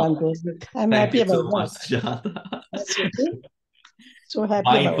 Really, Bante. I'm Thank happy you about so much, that. Sujata. That's okay. So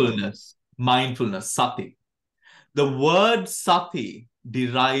happy about it. Mindfulness, sati. The word sati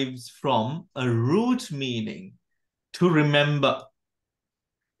derives from a root meaning to remember.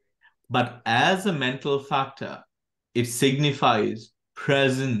 But as a mental factor, it signifies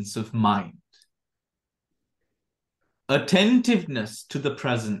presence of mind, attentiveness to the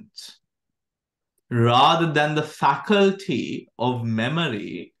present, rather than the faculty of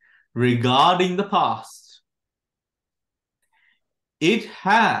memory regarding the past. It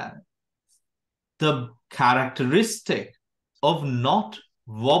has the characteristic of not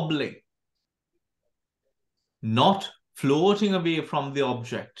wobbling, not floating away from the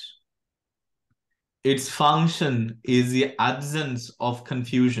object. Its function is the absence of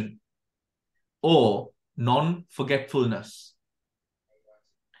confusion or non-forgetfulness.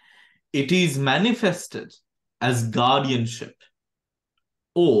 It is manifested as guardianship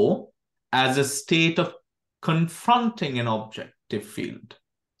or as a state of confronting an objective field.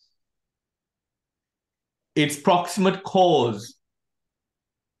 Its proximate cause,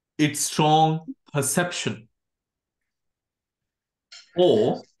 its strong perception,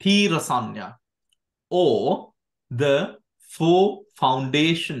 or tirasanya, or the four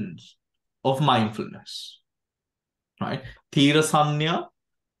foundations of mindfulness, right? Tirasanya,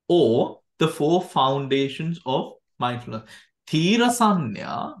 or the four foundations of mindfulness.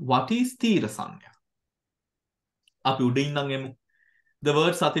 Tirasanya, what is tirasanya? The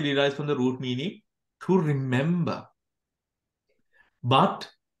word sati derives from the root meaning to remember. But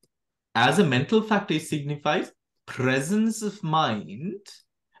as a mental factor, it signifies presence of mind,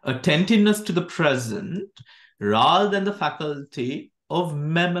 attentiveness to the present, rather than the faculty of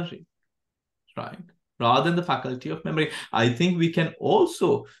memory, right? Rather than the faculty of memory. I think we can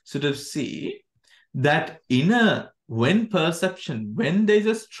also sort of see that when there's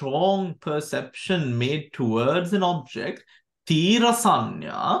a strong perception made towards an object,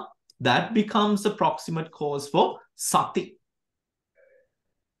 tirasanya, that becomes the proximate cause for sati,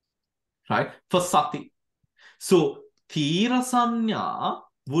 right? For sati. So, tirasanya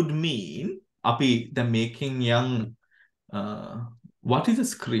would mean, api, the making young, what is the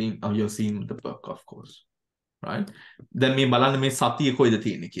screen? Oh, you've seen the book, of course, right? Then me balana me sati කොයිද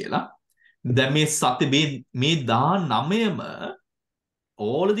තියෙන්නේ කියලා. Then me sati me 19ම,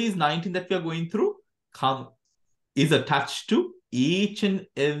 all of these 19 that we are going through is attached to each and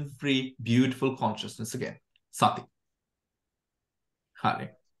every beautiful consciousness again. Sati. Hari.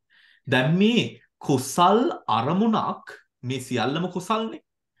 Then me කුසල් අරමුණක්, මේ සියල්ලම කුසල්නේ.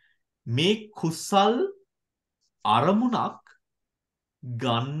 මේ කුසල් අරමුණක්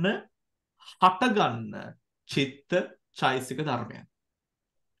ගන්න, හටගන්න චිත්ත චෛසික ධර්මයන්.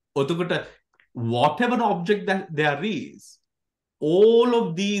 ඔතකොට whatever object that there is, all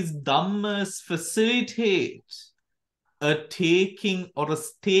of these dhammas facilitate a taking or a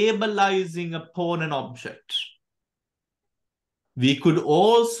stabilizing upon an object. We could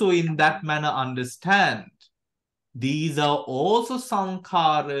also in that manner understand these are also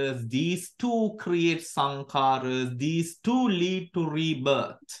sankharas, these two create sankharas, these two lead to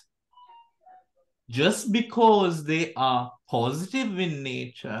rebirth. Just because they are positive in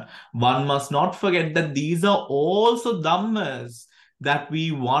nature, one must not forget that these are also dhammas that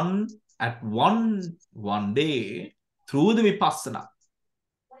we one day through the vipassana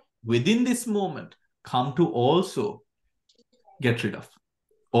within this moment come to also get rid of,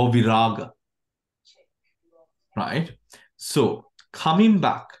 or viraga, right? So coming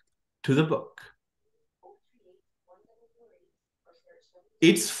back to the book,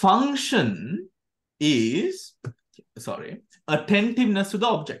 its function is, attentiveness to the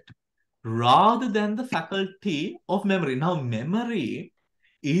object rather than the faculty of memory. Now, memory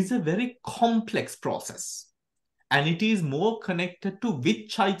is a very complex process and it is more connected to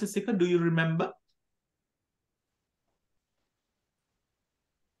which chaitasika, do you remember?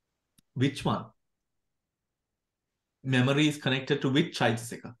 Which one? Memory is connected to which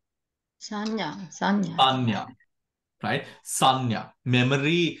chaitasika? Sanya, right? Sanya.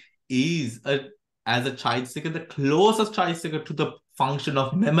 Memory is as a chaitasika, the closest chaitasika to the function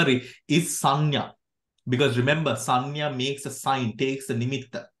of memory is sanya. Because remember, sanya makes a sign, takes a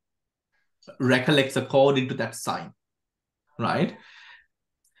nimitta, recollects according to that sign, right?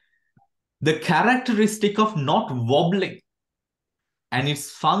 The characteristic of not wobbling and its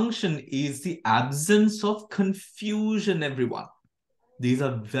function is the absence of confusion, everyone. These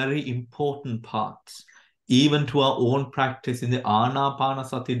are very important parts, even to our own practice in the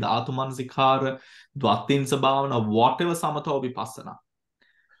Anapanasati, Dhatu Manasikara, Dvatin Sabhavana, whatever Samatha or Vipassana.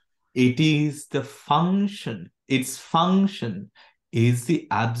 It is the function, its function is the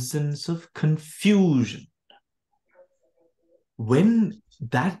absence of confusion. When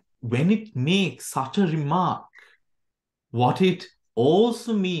it makes such a remark, what it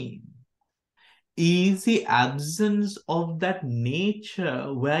also means is the absence of that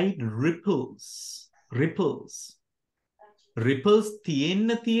nature where it ripples. Ripples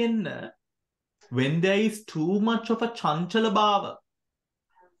tiyenna, when there is too much of a chanchala bhava,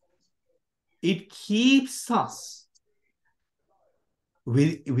 it keeps us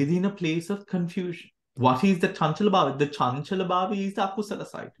within a place of confusion. What is the chanchala bhava? The chanchala bhava is the akusala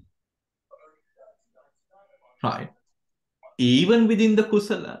side. Right? Even within the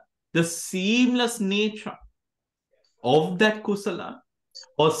kusala, the seamless nature of that kusala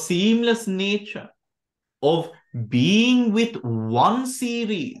or seamless nature of being with one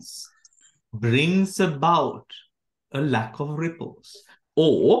series brings about a lack of ripples,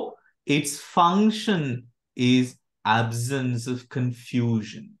 or its function is absence of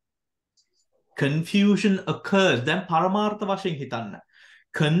confusion. Confusion occurs. Then paramartha vashen hitanna.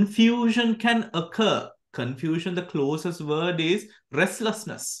 Confusion can occur. Confusion, the closest word is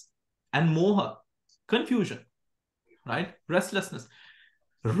restlessness and moha. Confusion, right? Restlessness.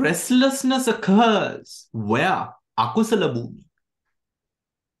 Restlessness occurs where? Akusala bhumi.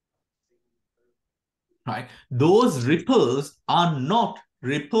 Right? Those ripples are not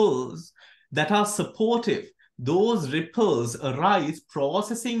ripples that are supportive. Those ripples arise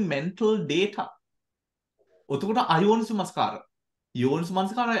processing mental data. ඔතකොට අයෝනිසු මස්කාර. යෝනිසු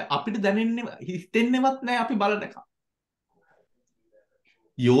මස්කාර අපිට දැනෙන්නේ හිතෙන්නේවත් නැහැ අපි බලන එක.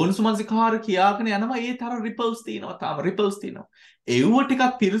 යෝනිසු මස්කාර කියාගෙන යනවා ඒ තර ripples තියෙනවා. තාම ripples තියෙනවා. ඒව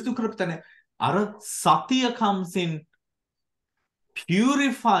ටිකක් පිරිසිදු කරපතන අර සතිය comes in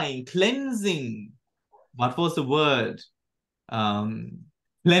purifying, cleansing. What was the word?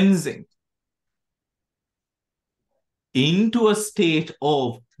 Cleansing into a state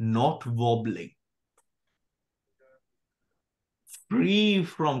of not wobbling, free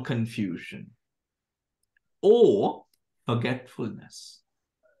from confusion or forgetfulness.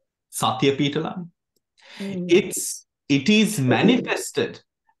 Satya Pitalam. It is manifested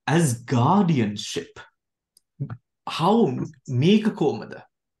as guardianship. How make a komada?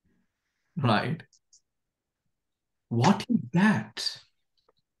 Right? What is that?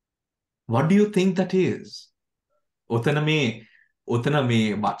 What do you think that is? ඔතන මේ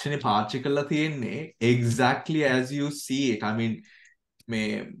වචනේ පාවිච්චි කරලා තියෙන්නේ exactly as you see it. I mean,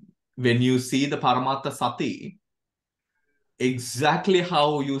 when you see the Paramatta Sati, exactly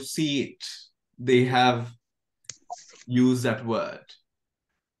how you see it, they have used that word.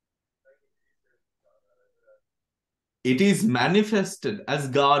 It is manifested as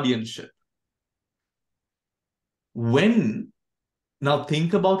guardianship. Now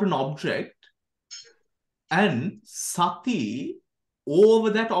think about an object and sati over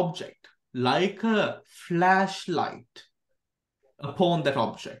that object, like a flashlight upon that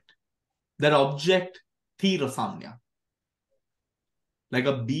object. That object, tirasanya. Like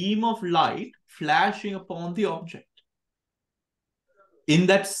a beam of light flashing upon the object. In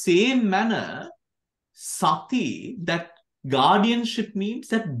that same manner, sati, that guardianship means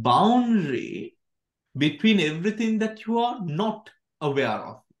that boundary between everything that you are not aware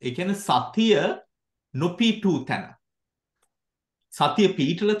of. ඒ කියන්නේ සතිය නොපීටු තැන. සතිය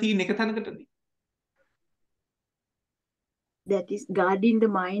පීටලා තියෙන එක තැනකටනේ. That is guarding the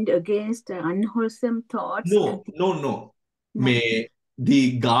mind against unwholesome thoughts. No.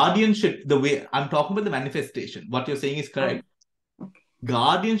 The guardianship, the way I'm talking about the manifestation, what you're saying is correct. Okay.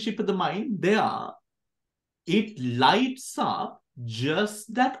 Guardianship of the mind, it lights up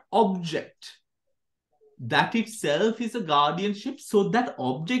just that object. That itself is a guardianship, so that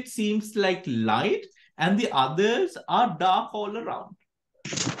object seems like light and the others are dark all around.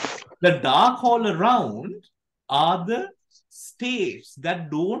 The dark all around are the states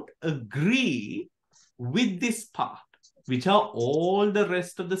that don't agree with this part, which are all the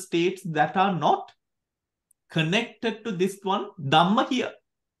rest of the states that are not connected to this one Dhamma here.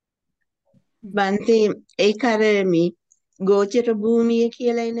 බන්තේ ඒක අර මේ ගෝචර භූමිය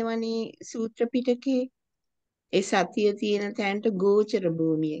කියලා එනවනේ සූත්‍ර පිටකේ. ඒ සතිය තියෙන තැනට ගෝචර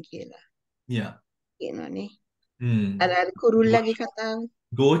භූමිය කියලා Yeah. කියනවානේ. Hmm. අර කුරුල්ලගේ කතාව.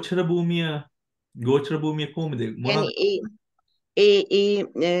 ගෝචර භූමිය කොහොමද? මොනවද?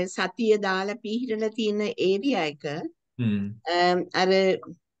 ඒ සතිය දාලා පිහිටලා තියෙන ඒරියා එක අර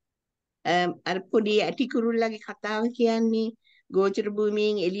අර පොඩි ඇටි කුරුල්ලගේ කතාව කියන්නේ ගෝචර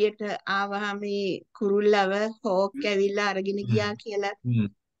භූමියෙන් එළියට ආවහම මේ කුරුල්ලව හෝක් ඇවිල්ලා අරගෙන ගියා කියලා.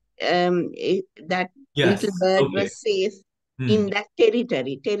 That Yes. little bird Okay. was safe in that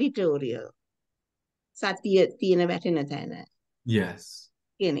territorial. සතිය තියෙන වැටෙන තැන. Yes.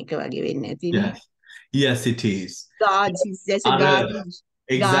 කියන එක වගේ වෙන්නේ නැතිනේ. Yes. Yes, it is. There's a guarded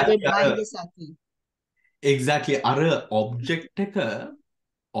Exactly. by the sati. Exactly.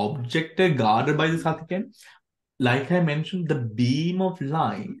 Object guarded by the sati. Like I mentioned, the beam of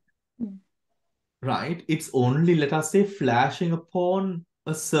light, right? It's only, let us say, flashing upon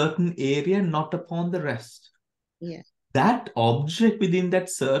a certain area, not upon the rest. Yeah. That object within that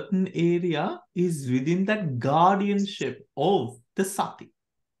certain area is within that guardianship of the sati.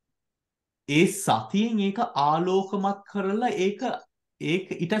 ඒ සතියෙන් ඒක ආලෝකමත් කරලා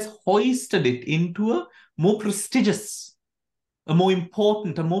it has hoisted it into a more prestigious, a more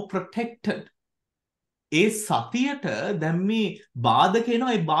important, a more protected. ඒ සතියට දැන් මේ බාධක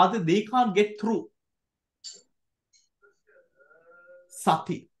එනවා. ඒ බාධක they can't get through.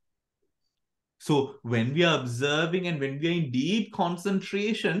 Sati. So when we are observing and when we are in deep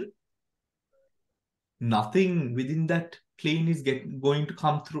concentration, nothing within that plane is going to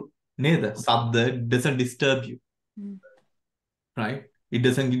come through. Neither. Sabda doesn't disturb you. Right? It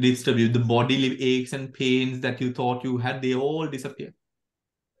doesn't disturb you. The bodily aches and pains that you thought you had, they all disappear.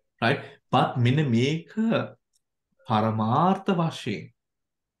 Right? But මෙන්න මේක පරමාර්ථ වශයෙන්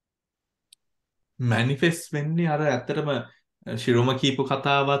manifest වෙන්නේ අර ඇත්තටම ශිරෝම කීපු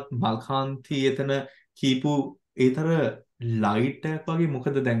කතාවත් මල්කාන්ති එතන කීපු ඒතර ලයිට් එකක් වගේ.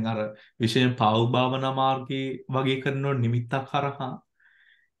 මොකද දැන් අර විශේෂයෙන් පාව් භාවනා මාර්ගයේ වගේ කරන නිමිත්තක් හරහා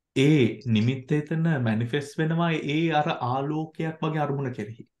ඒ නිමිත්ත එතන මැනිෆෙස්ට් වෙනවා ඒ අර ආලෝකයක් වගේ අරමුණ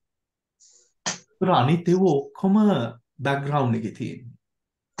කෙරෙහි. ඒතර අනිත් ඒවා ඔක්කොම බෑග්ග්‍රවුන්ඩ් එකේ තියෙන්නේ.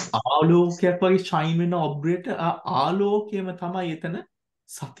 ආලෝකයක් වගේ ෂයින් වෙන ඔබ්ජෙක්ට් ආලෝකයම තමයි එතන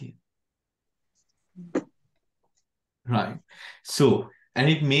සතිය. Right. So, and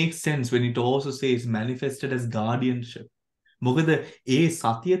it makes sense when it also says manifested as guardianship. මොකද ඒ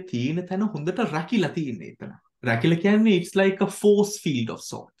සතිය තියෙන තැන හොඳට රැකිලා තියෙන්නේ එතන. රැකිලා කියන්නේ it's like a force field of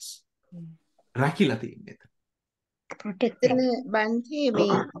sorts. රැකිලා තියෙන්නේ එතන. එතන බන්තේ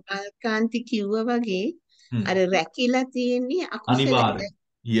මේ මල්කාන්ති කිව්වා වගේ අර රැකිලා තියෙන්නේ අකුසලයට.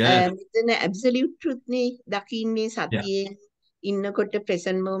 මෙතන absolute truth නේ දකින්නේ සතියේ ඉන්නකොට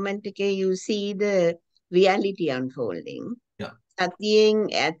present moment එකේ you see the reality unfolding. සතියෙන්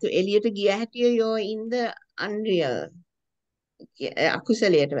එළියට ගිය හැටිය you're in the unreal.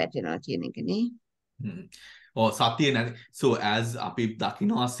 අකුසලයට වැටෙනවා කියන එකනේ. සතිය නැති. So as අපි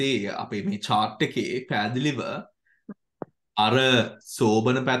දකින්වාසේ අපේ මේ chart එකේ පැහැදිලිව අර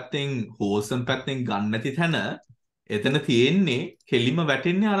සෝබන පැත්තෙන් හෝසම් පැත්තෙන් ගන්න නැති තැන එතන තියෙන්නේ කෙලිම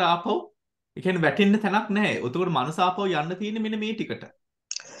වැටෙන්නේ අර ආපහු. ඒ කියන්නේ වැටෙන්න තැනක් නැහැ. එතකොට මනස ආපහු යන්න තියෙන්නේ මෙන්න මේ ටිකට.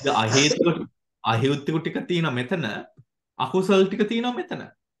 අහේතුක ටික තියෙනවා මෙතන. අකුසල ටික තියෙනවා මෙතන.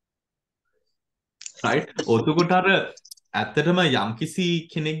 right? එතකොට අර ඇත්තටම යම්කිසි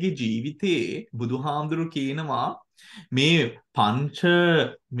කෙනෙක්ගේ ජීවිතයේ බුදුහාමුදුරු කියනවා මේ පංච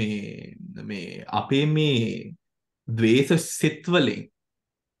මේ අපේ මේ ද්වේෂ සිත් වලින්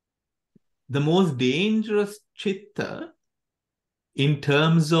the most dangerous chitta in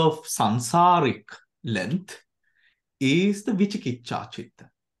terms of sansaric length is the vichikiච්ඡා chitta.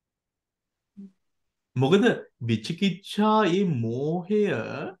 මොකද විචිකිච්ඡා ඒ මෝහය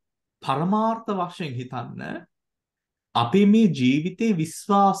පරමාර්ථ වශයෙන් හිතන්න අපේ මේ ජීවිතේ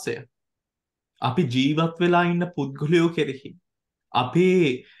විශ්වාසය අපි ජීවත් වෙලා ඉන්න පුද්ගලයෝ කෙරෙහි අපේ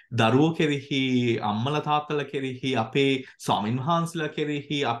දරුවෝ කෙරෙහි අම්මලා තාත්තලා කෙරෙහි අපේ ස්වාමින් වහන්සේලා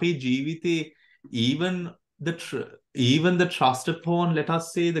කෙරෙහි අපේ ජීවිතේ even the trust upon, let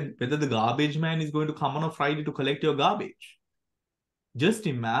us say, whether the garbage man is going to come on a Friday to collect your garbage. Just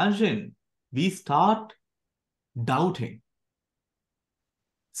imagine we start doubting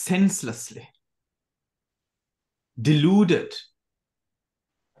senselessly, deluded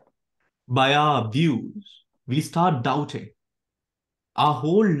by our views. We start doubting. Our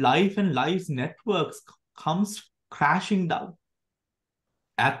whole life and life's networks comes crashing down.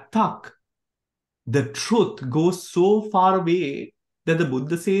 Attak, the truth goes so far away that the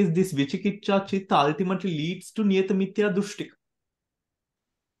Buddha says this vichikiච්ඡා chitta ultimately leads to niyata mithya dushtika.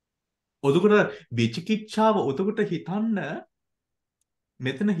 ඔතකොට විචිකිච්ඡාව ඔතකොට හිතන්න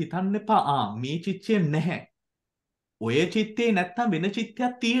මෙතන හිතන්න එපා මේ චිත්තය නැහැ. ඔය චිත්තේ නැත්තම් වෙන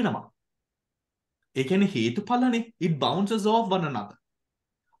චිත්තයක් තියෙනවා. ඒ කියන්නේ හේතුඵලනේ. It bounces off one another.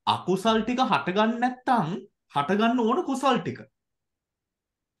 අකුසල් ටික හටගන්න නැත්තම් හටගන්න ඕන කුසල් ටික.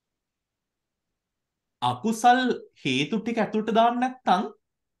 අකුසල් හේතු ටික ඇතුළට දාන්න නැත්තම්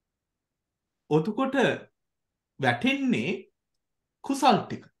ඔතකොට වැටෙන්නේ කුසල්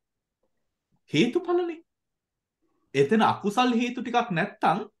ටික. හේතුඵලනේ. එතන අකුසල් හේතු ටිකක්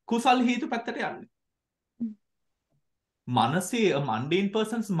නැත්තම් කුසල් හේතු පැත්තට යන්නේ. මනසේ a mundane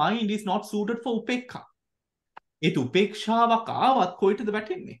person's mind is not suited for උපේක්ඛා. ඒත් උපේක්ෂාවක් ආවත් කොයිටද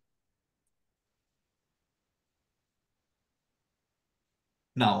වැටෙන්නේ?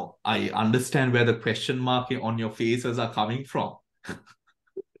 Now, I understand where the question mark on your faces are coming from.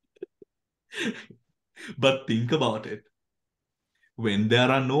 But think about it. When there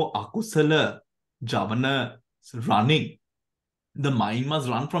are no akusala javana running, the mind must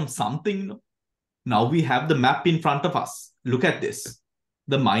run from something. No? Now we have the map in front of us. Look at this.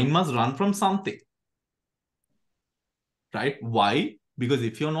 The mind must run from something. Right? Why? Because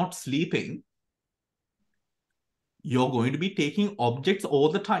if you're not sleeping, you're going to be taking objects all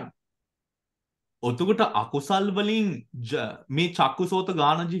the time. ඔතකොට අකුසල් වලින් මේ චක්කුසෝත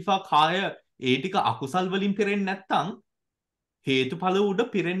ගාන ජීවා කාය ඒ ටික අකුසල් වලින් පිරෙන්නේ නැත්තම් හේතුඵල උඩ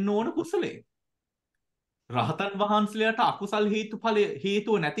පිරෙන්න ඕන කුසලේ. රහතන් වහන්සේලාට අකුසල් හේතුඵල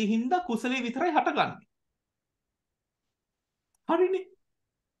හේතුව නැති හින්දා කුසලේ විතරයි හටගන්නේ. හරිනේ.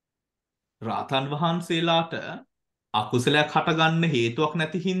 රහතන් වහන්සේලාට අකුසලයක් හටගන්න හේතුවක්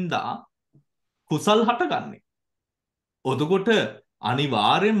නැති හින්දා කුසල් හටගන්නේ. ඔතකොට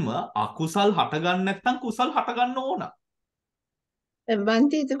අනිවාර්යෙන්ම අකුසල් හටගන්න නැත්නම් කුසල් හටගන්න ඕන.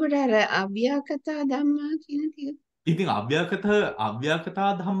 බන්ති එතකොට අර අව්‍යාකතා ධම්මා කියන ටික. ඉතින් අව්‍යාකතා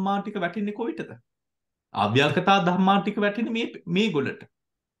ධම්මා ටික වැටෙන්නේ කොයිටද? අව්‍යාකතා ධම්මා ටික වැටෙන්නේ මේ ගොඩට.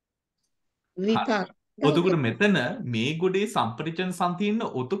 විපාක. ඔතකොට මෙතන මේ ගොඩේ සම්පරිචන සම්තින්න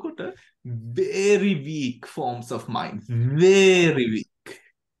ඔතකොට very weak forms of mind. Very weak.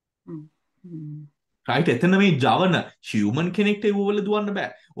 right එතන මේ ජවන human කෙනෙක්ට ඒවවල දුවන්න බෑ.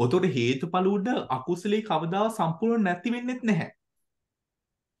 ඔතකොට හේතුඵල උඩ අකුසලේ කවදා සම්පූර්ණ නැති වෙන්නෙත් නැහැ.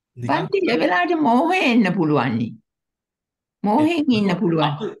 පන්ති ලෙවලාට මෝහය එන්න පුළුවන් නේ. මෝහයෙන් ඉන්න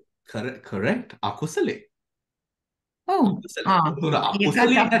පුළුවන්. correct අකුසලේ. ඔව්.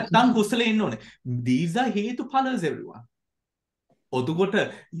 අකුසලේ නැත්නම් කුසලේ ඉන්න ඕනේ. These are හේතුඵලස් everyone. ඔතකොට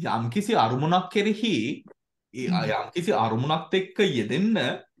යම්කිසි අරමුණක් කෙරෙහි යම්කිසි අරමුණක් එක්ක යෙදෙන්න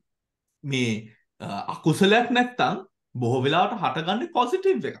මේ අකුසලයක් නැත්තම් බොහෝ වෙලාවට හටගන්නේ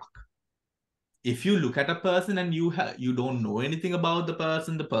positive එකක්. If you look at a person and you don't know anything about the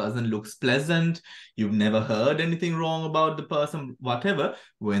person looks pleasant, you've never heard anything wrong about the person, whatever,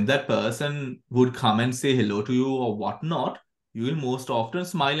 when that person would come and say hello to you or whatnot, you will most often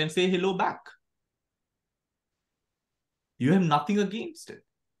smile and say hello back. You have nothing against it.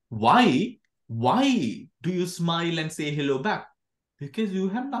 Why do you smile and say hello back? Because you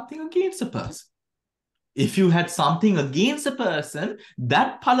have nothing against a person. If you had something against a person, that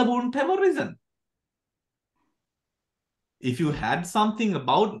phala wouldn't have arisen. If you had something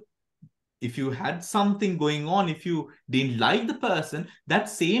going on, if you didn't like the person, that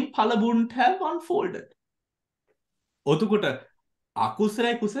same phala wouldn't have unfolded. ඔතකොට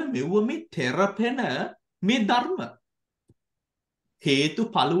අකුසලයි කුසල මෙව්ව මේ තෙරපෙන මේ ධර්ම. හේතු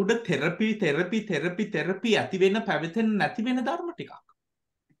ඵල උඩ තෙරපි ඇති වෙන පැවතෙන නැති වෙන ධර්ම ටිකක්.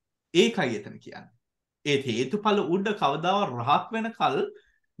 ඒකයි එතන කියන්නේ. ඒ හේතුඵල උඩ කවදාවත් රහත් වෙනකල්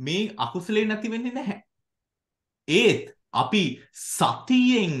මේ අකුසලේ නැති වෙන්නේ නැහැ. ඒත් අපි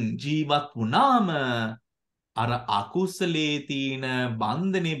සතියෙන් ජීවත් වුණාම අර අකුසලේ තියෙන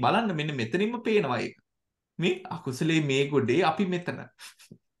බන්ධනේ බලන්න මෙන්න මෙතනින්ම පේනවා ඒක. මේ අකුසලේ මේ ගොඩේ අපි මෙතන.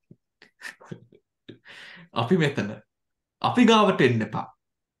 අපි මෙතන. අපි ගාවට එන්න එපා.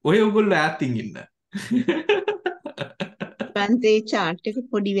 ඔය ඔයගොල්ලෝ ඈතින් ඉන්න. පන්තේ chart එක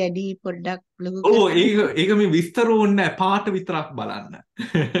පොඩි වැඩි පොඩ්ඩක් ලොකු ඕ ඒක මේ විස්තර ඕනේ නැහැ පාට විතරක් බලන්න.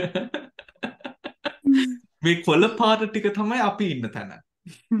 මේ කොළ පාට ටික තමයි අපි ඉන්න තැන.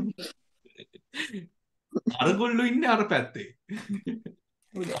 අරගොල්ලෝ ඉන්නේ අර පැත්තේ.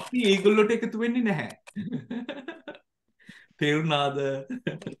 අපි ඒගොල්ලොට එකතු වෙන්නේ නැහැ. තේරුණාද?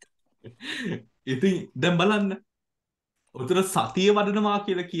 ඉතින් දැන් බලන්න. උතර සතිය වඩනවා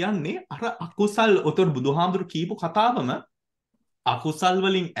කියලා කියන්නේ අර අකුසල් උතර බුදුහාමුදුරු කියපු කතාවම අකුසල්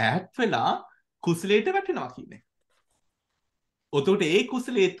වලින් ඈත් වෙලා කුසලයට වැටෙනවා කියන්නේ. උතට ඒ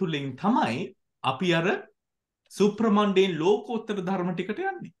කුසලයේ තුලින් තමයි අපි අර සුප්‍රමණ්ඩේන් ලෝකෝත්තර ධර්ම ටිකට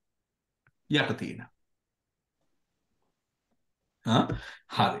යන්නේ. යට තියෙන.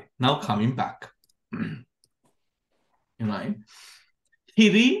 හරි. Now coming back. Right.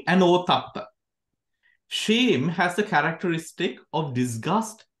 Hiri and Otappa. Shame has the characteristic of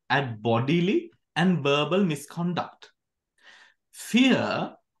disgust at bodily and verbal misconduct.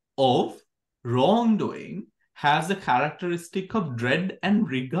 Fear of wrongdoing has the characteristic of dread and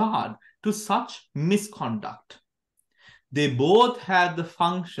regard to such misconduct. They both have the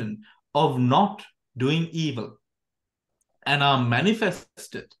function of not doing evil and are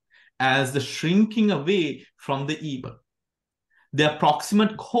manifested as the shrinking away from the evil. Their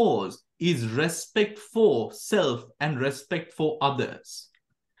proximate cause is respect for self and respect for others.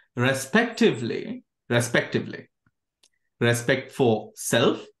 Respect for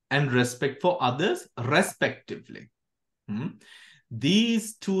self and respect for others, respectively.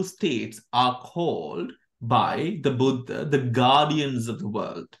 These two states are called by the Buddha the guardians of the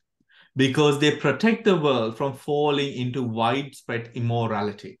world, because they protect the world from falling into widespread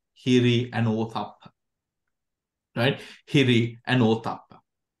immorality, hiri and othappa. Right? Hiri and othappa.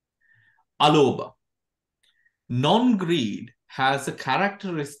 Alobha. Non-greed has a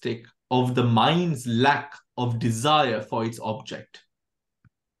characteristic of the mind's lack of desire for its object,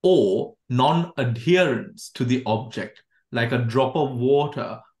 or non-adherence to the object, like a drop of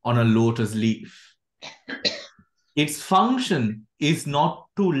water on a lotus leaf. Its function is not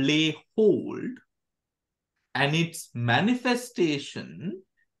to lay hold, and its manifestation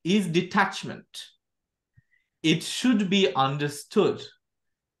is detachment. It should be understood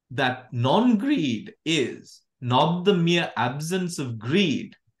that non-greed is not the mere absence of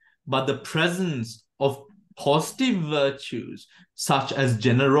greed, but the presence of positive virtues such as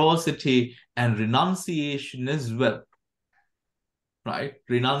generosity and renunciation as well. Right?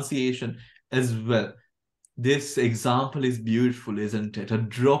 Renunciation as well. This example is beautiful, isn't it? A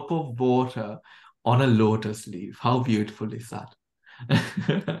drop of water on a lotus leaf. How beautiful is that?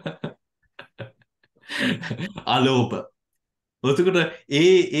 Alobha. ඔතකොට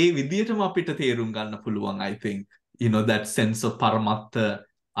ඒ විදියටම අපිට තේරුම් ගන්න පුළුවන්, I think, that sense of paramatta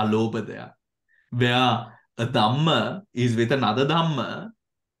alobha there, where a dhamma is with another dhamma,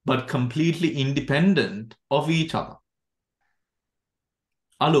 but completely independent of each other.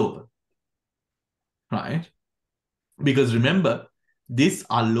 Alobha. Right? Because remember, this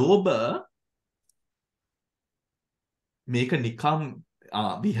alobha, make a nikam,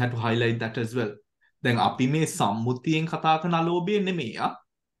 we had to highlight that as well. දැන් අපි මේ සම්මුතියෙන් කතා කරන අලෝභය නෙමෙයි.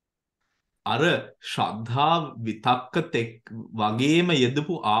 අර ශ්‍රද්ධා විතක්ක තෙක් වගේම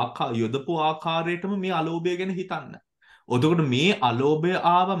යොදපු ආකාරයටම මේ අලෝභය ගැන හිතන්න. එතකොට මේ අලෝභය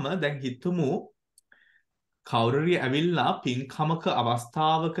ආවම දැන් හිතමු කවුරුරි ඇවිල්ලා පින්කමක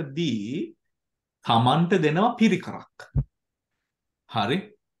අවස්ථාවකදී තමන්ට දෙනවා පිරිකරක්. හරි?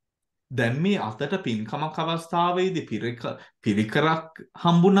 දැන් මේ අතට පින්කමක් අවස්ථාවේදී පිරිකරක්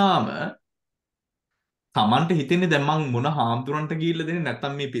හම්බුනාම තමන්ට හිතෙන්නේ දැන් මං මොන හාමුදුරන්ට ගිහිල්ලා දෙන්නේ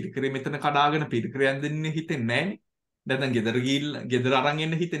නැත්නම් මේ පිරිකරේ මෙතන කඩාගෙන පිරිකරයක් දෙන්නේ හිතෙන්නේ නැහනේ. නැත්නම් ගෙදර අරන්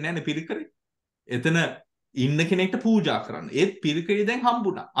එන්න හිතෙන්නේ නැහනේ පිරිකරේ. එතන ඉන්න කෙනෙක්ට පූජා කරන්න. ඒත් පිරිකරේ දැන්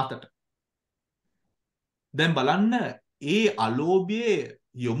හම්බුණා අතට. දැන් බලන්න ඒ අලෝභයේ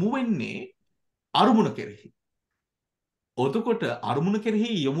යොමු වෙන්නේ අරමුණ කෙරෙහි. එතකොට අරමුණ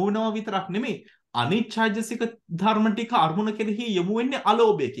කෙරෙහි යොමු වෙනවා විතරක් නෙමෙයි, අනිච්ඡයිසික ධර්ම ටික අරමුණ කෙරෙහි යොමු වෙන්නේ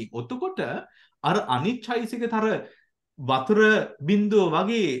අලෝභයකින්. එතකොට අර අනිච්ඡයිසික තර වතුර බින්දුව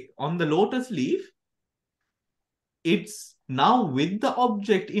වගේ on the lotus leaf, it's now with the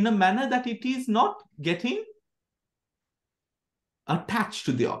object in a manner that it is not getting attached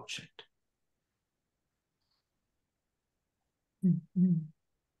to the object.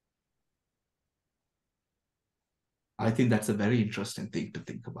 I think that's a very interesting thing to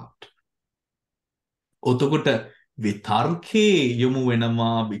think about. එතකොට විතර්කේ යොමු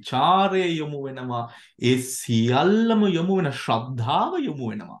වෙනවා, විචාරයේ යොමු වෙනවා, ඒ සියල්ලම යොමු වෙන ශ්‍රද්ධාව යොමු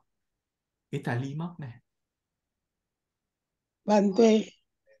වෙනවා. ඒ තැලීමක් නැහැ. බන්තේ.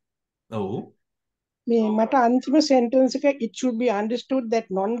 ඔව්. මේ මට අන්තිම sentence එක, it should be understood that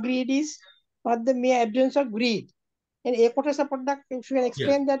non-greed is not the mere absence of greed. And a කොටස පොඩ්ඩක් if you can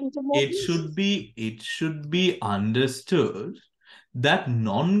explain that into more. It should be understood that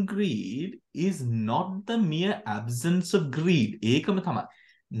non-greed is not the mere absence of greed. ඒකම තමයි.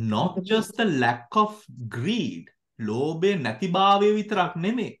 Not just the lack of greed. ලෝභය නැතිභාවය විතරක්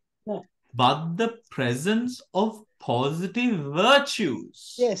නෙමෙයි. But the presence of positive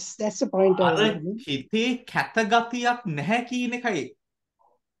virtues. Yes, that's the point. හිතේ කැතගතියක් නැහැ කියන එකයි.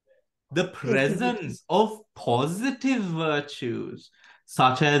 The presence of positive virtues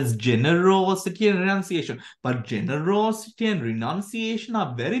such as generosity and renunciation. But generosity and renunciation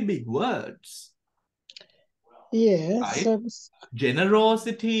are very big words. Yes. Right?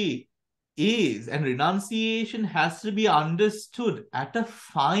 Generosity is, and renunciation has to be understood at a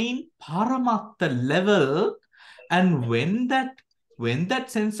fine paramatta level. And when that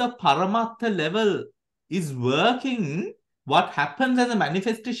sense of paramatta level is working, what happens as a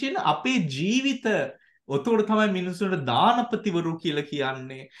manifestation? අපේ ජීවිත ඔතකොට තමයි මිනිසුන්ට දානපතිවරු කියලා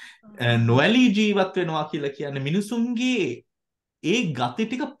කියන්නේ, නොඇලී ජීවත් වෙනවා කියලා කියන්නේ. මිනිසුන්ගේ ඒ ගති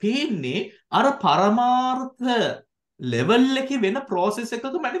ටික පේන්නේ අර පරමාර්ථ level එකේ වෙන process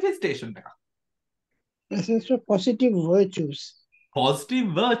එකක manifestation එකක්. Presence of positive virtues. Positive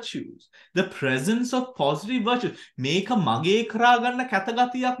virtues. The presence of positive virtues. මේක මගේ කරා ගන්න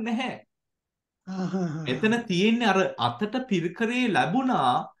කැතගතියක් නැහැ. එතන තියෙන්නේ අර අතට පිරිකරේ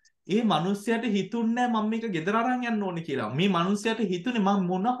ලැබුණා, ඒ මිනිස්සයාට හිතුන්නේ මම මේක ගෙදර අරන් යන්න ඕනේ කියලා. මේ මිනිස්සයාට හිතුනේ මම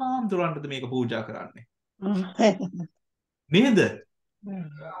මොන හාමුදුරන්ටද මේක පූජා කරන්නේ. නේද?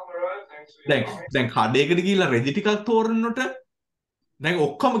 දැන් කඩේකට ගිහිල්ලා රෙදි ටිකක් තෝරනකොට දැන්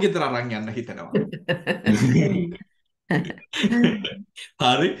ඔක්කොම ගෙදර අරන් යන්න හිතනවා.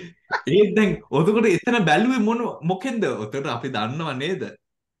 හරි. දැන් ඔතකොට එතන බැලුවේ මොකෙන්ද? ඔතකොට අපි දන්නව නේද?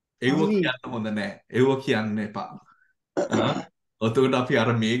 ඒව කියන්න හොඳ නෑ. ඒව කියන්න එපා. ඔතකොට අපි අර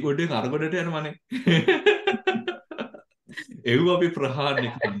මේ ගොඩෙන් අර ගොඩට යනවනේ. ඒව අපි ප්‍රහාණය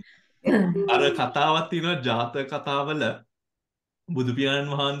කරනවා. අර කතාවක් තියෙනවා ජාතක කතාවල, බුදු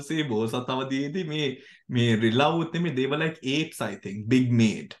පියාණන් වහන්සේ බෝසත් අවදීදී මේ රිලවුත් නෙමෙයි, they were like apes, I think, big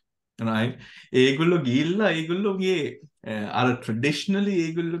made, right? ඒගොල්ලෝ ගිහිල්ලා ඒගොල්ලෝගේ අර traditionally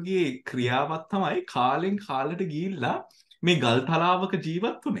ඒගොල්ලෝගේ ක්‍රියාවක් තමයි කාලෙන් කාලෙට ගිහිල්ලා මේ ගල් තලාවක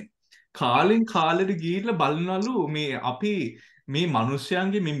ජීවත් වුනේ. කාලෙන් කාලෙට ගිහිල්ලා බලනලු මේ අපි මේ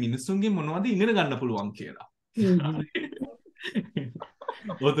මිනිස්යන්ගේ මේ මිනිසුන්ගේ මොනවද ඉගෙන ගන්න පුළුවන් කියලා.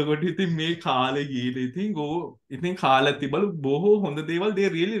 ඔතකොට ඉතින් මේ කාලේ ගිහිල්ලා ඉතින් කාලේ තිබලු බොහෝ හොඳ දේවල්, they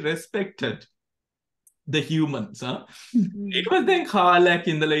really respected the humans. ඊට පස්සේ දැන් කාලයක්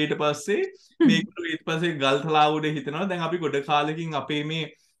ඉඳලා ඊට පස්සේ මේකට ඊට පස්සේ ගල් තලාව උඩ හිතනවා දැන් අපි ගොඩ කාලෙකින් අපේ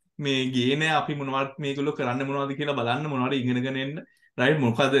මේ ගියේ නෑ, අපි මොනවද මේගොල්ලෝ කරන්න මොනවද කියලා බලන්න, මොනවද ඉගෙනගෙන එන්න, right?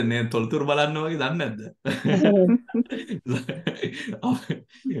 මොකද නේ තොලතුරු බලන්න වගේ දන්නේ නැද්ද?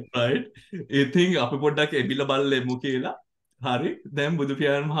 right? ඉතින් අපි පොඩ්ඩක් එබිලා බලමු කියලා. හරි. දැන් බුදු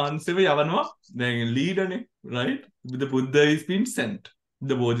පියාණන් වහන්සේව යවනවා. දැන් ලීඩර්නේ, right? The Buddha is been sent,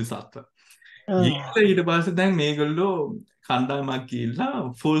 the Bodhisattva. ඊට පස්සේ දැන් මේගොල්ලෝ කණ්ඩායමක් ගිහිල්ලා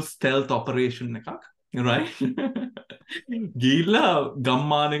full stealth operation එකක්, right? ගිහිල්ලා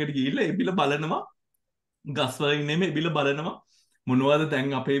ගම්මානයකට ගිහිල්ලා එබිලා බලනවා. ගස් වලින් නෙමෙයි එබිලා බලනවා. මොනවද දැන්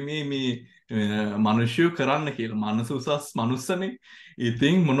අපේ මේ මිනිස්සු කරන්න කියලා. මනස උසස් මනුස්සනේ.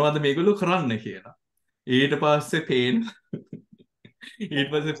 ඉතින් මොනවද මේගොල්ලෝ කරන්න කියලා. ඊට පස්සේ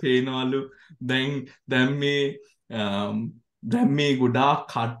පේනවලු දැන් මේ ගොඩාක්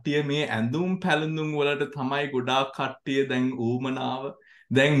කට්ටිය මේ ඇඳුම් පැළඳුම් වලට තමයි ගොඩාක් කට්ටිය දැන් ඌමනාව.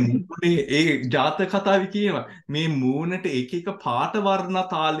 දැන් මූණේ ඒ ජාතක කතාවේ කියනවා මේ මූණට එක එක පාට වර්ණ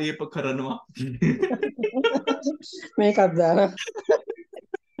තාලේප කරනවා. මේකත් දාලා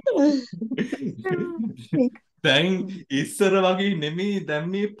දැන් ඉස්සර වගේ නෙමෙයි, දැන්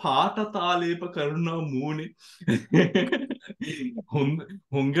මේ පාට තාලේප කරනවා මූණේ.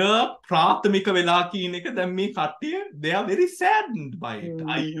 හොඟ ප්‍රාථමික වෙලා කියන එක දැන් මේ කට්ටිය they are very saddened by it.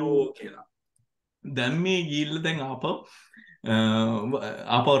 අයියෝ කියලා. දැන් මේ ගිහිල්ලා දැන්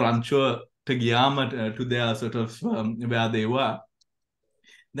ආපහු රංචුවට ගියාම to their sort of where they were.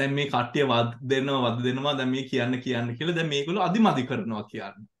 දැන් මේ කට්ටිය වද දෙනවා දැන් මේ කියන්න කියලා දැන් මේගොල්ලෝ අදිමදි කරනවා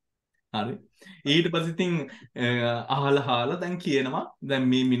කියන්නේ. හරි. ඊට පස්සේ ඉතින් අහලා දැන් කියනවා දැන්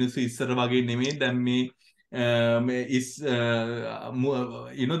මේ මිනිස්සු ඉස්සර වගේ නෙමෙයි, දැන් මේ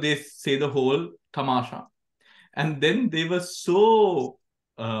they say the whole tamasha, and then they were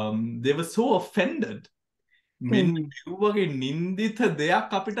so offended. මෙන්න වගේ නින්දිත දෙයක්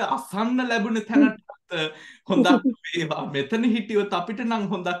අපිට අසන්න ලැබුණ තැනට හොඳක් වේවා, මෙතන හිටියොත් අපිට නම්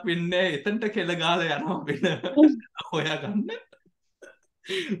හොඳක් වෙන්නේ නැහැ, එතනට කෙල ගාලා යනවා වෙන හොයාගන්න.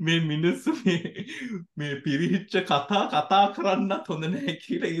 මේ මිනිස්සු මේ පිරිහිච්ච කතා කරන්නත් හොඳ නැහැ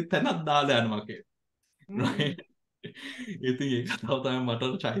කියලා ඒ තැනක් දාලා යනවා කියලා. right? ඉතින් ඒ කතාව තමයි මට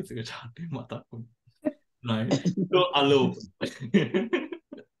චෛතසික චාට්ටේ මතක් වුනේ. right?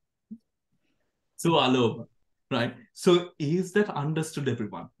 So alobha. Right? So is that understood,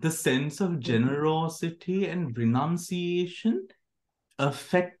 everyone? The sense of generosity and renunciation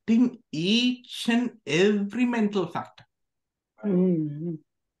affecting each and every mental factor.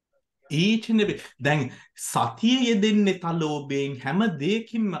 Each and every. දැන් සතිය යෙදෙන්නේ තලෝභයෙන් හැම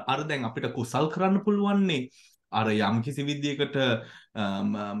දෙයකින්ම. අර දැන් අපිට කුසල් කරන්න පුළුවන්නේ අර යම් කිසි විදියකට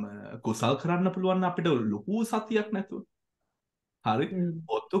කුසල් කරන්න පුළුවන් අපිට ලොකු සතියක් නැතුව. හරි.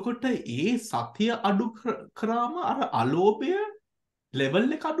 ඔතකොට ඒ සතිය අඩු කරාම අර අලෝභය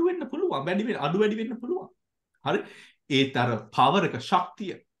ලෙවල් එක අඩු වෙන්න පුළුවන්. අඩු වැඩි වෙන්න පුළුවන්. හරි? ඒත් අර පවර් එක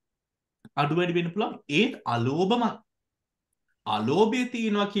ශක්තිය අඩු වැඩි වෙන්න පුළුවන්. ඒත් අලෝභම අලෝභය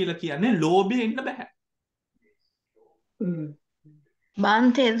තියනවා කියලා කියන්නේ ලෝභය එන්න බෑ.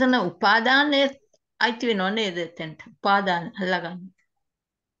 බාන්තේ එතන උපාදානයේ අයිති වෙනව නේද එතෙන්ට? උපාදාන අල්ලගන්න.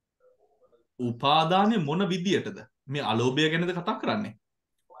 උපාදානය මොන විදියටද? මේ අලෝභය ගැනද කතා කරන්නේ?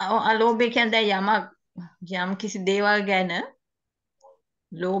 අලෝභය කියන්නේ දැන් යම් කිසි දේවල් ගැන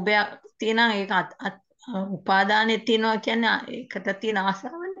ලෝභයක් තියෙනවා ඒක උපාදානයේ තියෙනවා කියන්නේ ඒකට තියෙන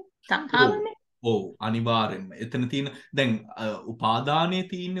ආසාවනේ තණ්හාවනේ. ඔව් අනිවාර්යෙන්ම. එතන තියෙන දැන් උපාදානයේ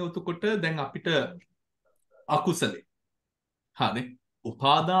තියෙන්නේ උතකොට දැන් අපිට අකුසලේ. හරි.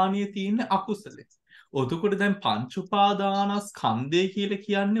 උපාදානයේ තියෙන්නේ අකුසලේ. උතකොට දැන් පංච උපාදානස්කන්ධය කියලා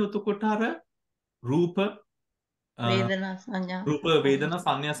කියන්නේ උතකොට අර රූප වේදනා සංඥා රූප වේදනා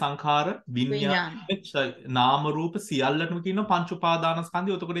සංඥා සංඛාර විඥාන නාම රූප සියල්ලටම කියන පංච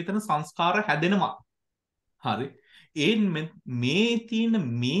උපාදානස්කන්ධය. උතකොට එතන සංස්කාර හැදෙනවා. හරි. මේ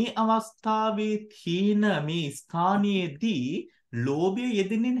තියෙන මේ අවස්ථාවේ තියෙන මේ ස්ථානයේදී ලෝභය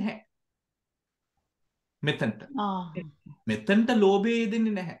යෙදෙන්නේ නැහැ. මෙතනට ලෝභය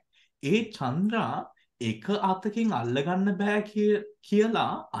යෙදෙන්නේ නැහැ. ඒ චන්ද්‍රා එක අතකින් අල්ලගන්න බෑ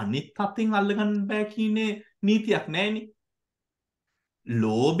කියලා අනිත් අතින් අල්ලගන්න බෑ කියන්නේ නීතියක් නැහැනේ.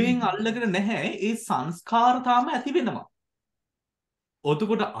 ලෝභයෙන් අල්ලගෙන නැහැ. ඒ සංස්කාර තාම ඇති වෙනවා.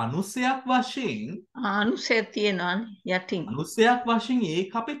 ඔතකොට අනුසයක් වශයෙන් අනුසය තියෙනවානේ යටින්. අනුසයක් වශයෙන්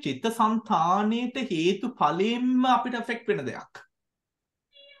ඒක අපේ චිත්තසංතානයට හේතු ඵලයෙන්ම අපිට ඇෆෙක්ට් වෙන දෙයක්.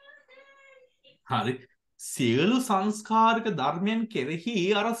 හරි. සියලු සංස්කාරික ධර්මයන්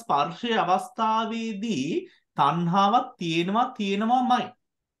කෙරෙහි අර ස්පර්ශයේ අවස්ථාවේදී තණ්හාවක් තියෙනවාමයි.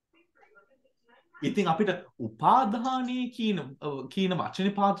 ඉතින් අපිට උපාදානයේ කියන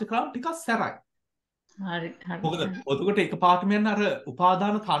වචනේ පාවිච්චි කරාම ටිකක් සැරයි. හරි. මොකද ඔතකොට එකපාරටම යන අර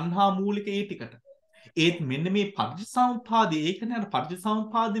උපාදාන තණ්හා මූලික ඒ ටිකට. ඒත් මෙන්න මේ පටිච්චසමුප්පාදේ ඒකනේ අර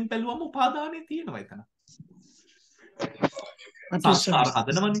පටිච්චසමුප්පාදෙන් බැලුවම උපාදානයේ තියෙනවා එතන. සංස්කාර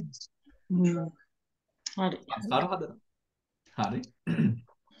හදනවනේ. හරි. සංස්කාර හදනවා. හරි.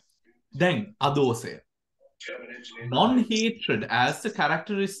 දැන් අදෝසය. Non-hatred as the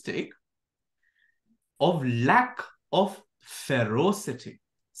characteristic of lack of ferocity,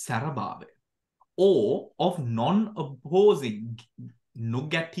 සරභාවය. Or of non-opposing,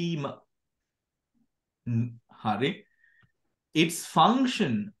 නොගැටීම. හරි. Its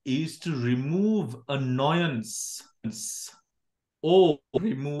function is to remove annoyance or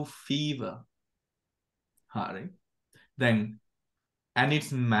remove fever. Hari. Then, and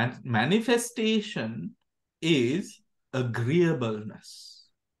its manifestation is agreeableness.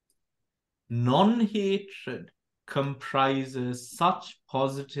 Non-hatred comprises such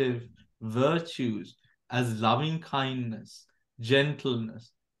positive virtues as loving kindness,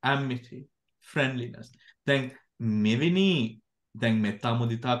 gentleness, amity, friendliness. Then, මෙවැනි දැන් මෙත්තා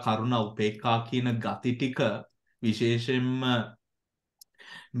මුදිතා කරුණා උපේක්ඛා කියන ගති ටික විශේෂයෙන්ම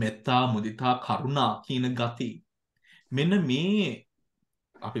මෙත්තා මුදිතා කරුණා කියන ගති මෙන්න මේ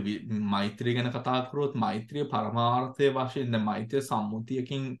අපි මෛත්‍රිය ගැන කතා කරොත් මෛත්‍රිය පරමාර්ථය වශයෙන් දැන් මෛත්‍රිය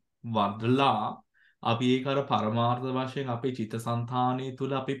සම්මුතියකින් වඩලා අපි ඒක අර පරමාර්ථ වශයෙන් අපේ චිත්තසංතානයේ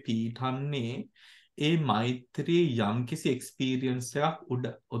තුල අපි පීඨන්නේ ඒ මෛත්‍රියේ යම්කිසි එක්ස්පීරියන්ස් එකක් උඩ.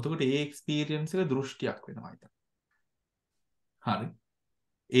 එතකොට ඒ එක්ස්පීරියන්ස් එක දෘෂ්ටියක් වෙනවා ඉතින්. හරි.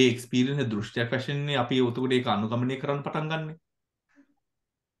 ඒ එක්ස්පීරියන්ස් එක දෘෂ්ටියක් වශයෙන් අපි එතකොට ඒක අනුගමනය කරන්න පටන් ගන්නෙ.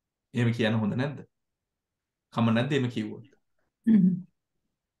 එහෙම කියන්න හොඳ නැද්ද? කම නැද්ද එහෙම කිව්වොත්?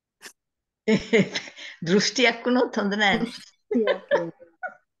 දෘෂ්ටියක් වුණොත් හොඳ නැහැ.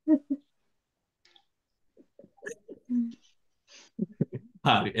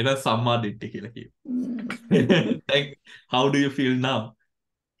 Hari, එන සම්මා දිට්ඨිය කියලා කියමු. Then how do you feel now?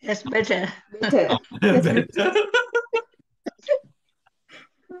 Yes, better. Better.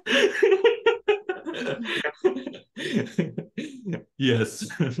 Yes.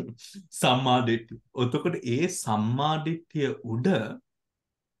 සම්මා දිට්ඨිය. එතකොට ඒ සම්මා දිට්ඨිය උඩ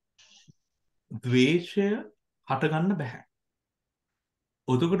ද්වේෂය හටගන්න බෑ.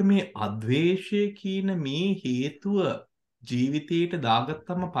 එතකොට මේ අද්වේෂය කියන මේ හේතුව ජීවිතයට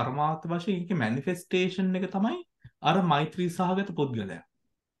දාගත්තම පරමාර්ථ වශයෙන් ඒකේ මැනිෆෙස්ටේෂන් එක තමයි අර මෛත්‍රී සහගත පුද්ගලයා.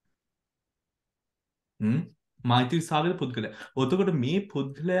 මෛත්‍රී සහගත පුද්ගලයා. එතකොට මේ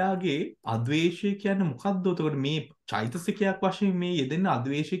පුද්ගලයාගේ අද්වේෂය කියන්නේ මොකද්ද? එතකොට මේ චෛතසිකයක් වශයෙන් මේ යෙදෙන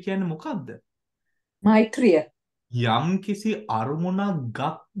අද්වේෂය කියන්නේ මොකද්ද? මෛත්‍රිය. යම් කිසි අරමුණක්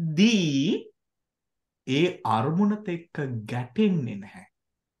ගද්දී ඒ අරමුණත් එක්ක ගැටෙන්නේ නැහැ.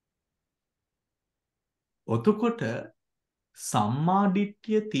 එතකොට සම්මා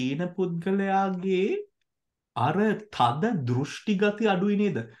දිට්ඨිය තීන පුද්ගලයාගේ අර තද දෘෂ්ටි ගති අඩුයි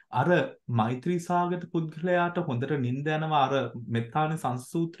නේද? අර මෛත්‍රී සාගත පුද්ගලයාට හොඳට නිින්ද යනවා අර මෙත්තානේ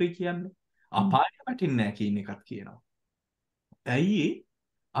සංසූත්‍රය කියන්නේ. අපායට වැටෙන්නේ නැහැ කියන එකත් කියනවා. ඇයි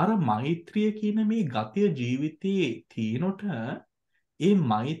අර මෛත්‍රිය කියන මේ ගතිය ජීවිතයේ තියෙනට ඒ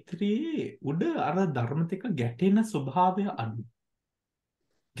මෛත්‍රියේ උඩ අර ධර්මත එක්ක ගැටෙන ස්වභාවය අඩු.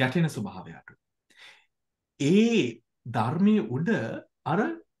 ගැටෙන ස්වභාවය අඩු. ඒ ධර්මයේ උඩ අර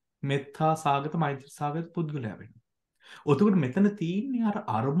මෙත්තා සාගත මෛත්‍රී සාගත පුද්ගලයා වෙනවා. ඔතකොට මෙතන තියෙන්නේ අර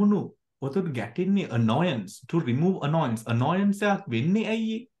අරමුණු ඔතකොට ගැටෙන්නේ annoyance to remove annoyance. annoyance එකක් වෙන්නේ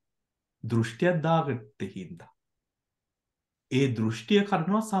ඇයි? දෘෂ්ටියක් දාගත්තේ හින්දා. ඒ දෘෂ්ටිය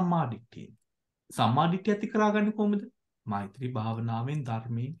කරනවා සම්මාදිට්ඨියෙන්. සම්මාදිට්ඨිය ඇති කරගන්නේ කොහොමද? මෛත්‍රී භාවනාවෙන්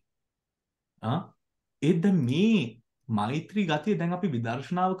ධර්මයෙන්. ඒද මේ මෛත්‍රී ගතිය දැන් අපි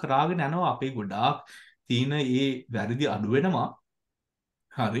විදර්ශනාව කරාගෙන යනවා. අපේ ගොඩාක් තියෙන ඒ වැරදි අඩු වෙනවා.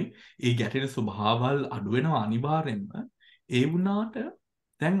 හරි. ඒ ගැටෙන ස්වභාවල් අඩු වෙනවා අනිවාර්යෙන්ම. ඒ වුණාට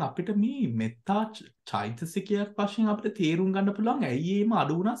දැන් අපිට මේ මෙත්තා චෛතසිකයක් වශයෙන් අපිට තේරුම් ගන්න පුළුවන් ඇයි ඒම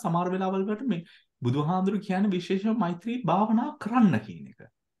අඩු වුණා සමහර වෙලාවල් වලට මේ බුදුහාඳුරු කියන්නේ විශේෂම මෛත්‍රී භාවනා කරන්න කියන එක.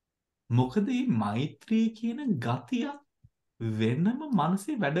 මොකද මේ මෛත්‍රී කියන ගතිය වෙනම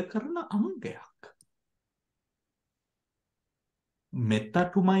මනසේ වැඩ කරන අංගයක්. Metta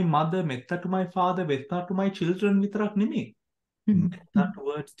to my mother, metta to my father, metta to my children විතරක් නෙමෙයි. Metta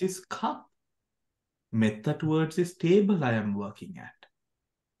towards this cup. Metta towards this table I am working at.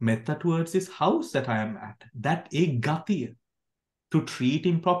 Metta towards this house that I am at. That a gatiya. To treat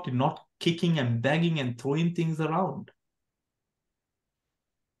him properly, not kicking and begging and throwing things around.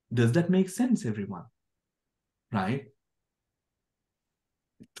 Does that make sense, everyone? Right?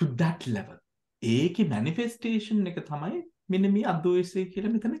 To that level. ඒකේ manifestation එක තමයි මෙන්න මේ අද්වෛතය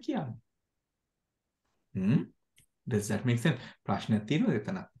කියලා මෙතන කියන්නේ. Does that make sense? ප්‍රශ්නයක් තියෙනවද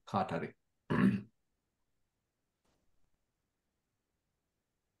එතන කාට හරි?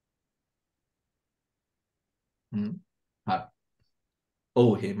 හරි.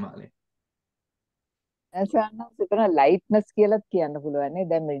 ඔව් හේමාලේ. සානස් එතන ලයිට්නස් කියලාත් කියන්න පුළුවන් නේ.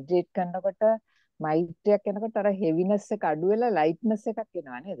 දැන් මෙඩිටේට් කරනකොට මෛත්‍රියක් යනකොට අර හෙවිනස් එක අඩු වෙලා ලයිට්නස් එකක්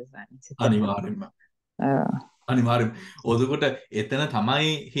එනවා නේද සානස්? අනිවාර්යෙන්ම. අනිවාර්යෙන්ම. ඔතකොට එතන තමයි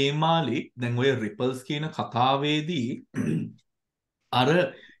හේමාලි දැන් ඔය රිපල්ස් කියන කතාවේදී අර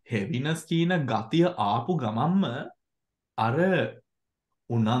හෙවිනස් කියන ගතිය ආපු ගමන්ම අර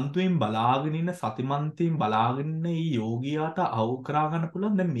උනන්දුවෙන් බලාගෙන ඉන්න සතිමන්තයෙන් බලාගෙන ඉන්න මේ යෝගියාට අවු කරා ගන්න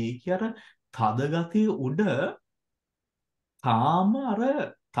පුළුවන්. දැන් මේකේ අර තද ගතිය උඩ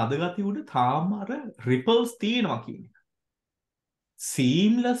තාම අර රිපල්ස් තියෙනවා කියන එක.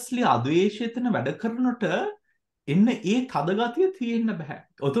 සීම්ලස්ලි අද්වේෂයෙන් වැඩ කරනට එන්න ඒ තද ගතිය තියෙන්න බෑ.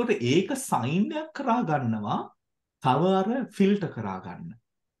 එතකොට ඒක සයින්යක් කරා ගන්නවා. තව අර ෆිල්ටර් කරා ගන්න.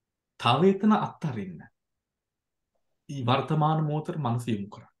 තව එතන අත්තරින්න. වර්තමාන මොහොතට මනස යොමු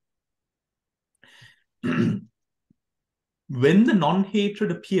කරා. When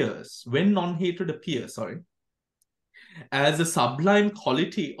non-hatred appears, as a sublime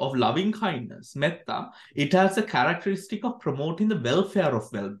quality of loving kindness, metta, it has a characteristic of promoting the welfare of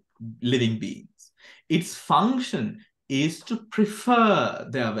living beings. Its function is to prefer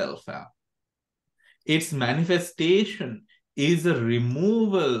their welfare. Its manifestation is a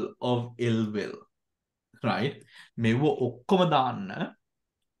removal of ill will. Right? මෙව ඔක්කොම දාන්න.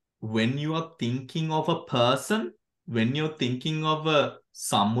 When you are thinking of a person, when you're thinking of a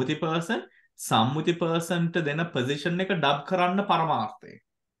සම්මුති personට දෙන position එක dub කරන්න පරමාර්ථය.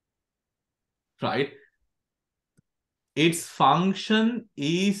 Right? Its function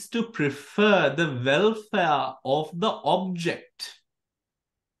is to prefer the welfare of the object.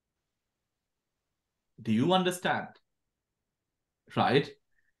 Do you understand? Right?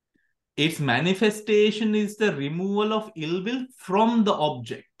 Its manifestation is the removal of ill will from the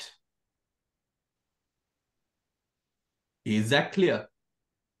object. Is that clear?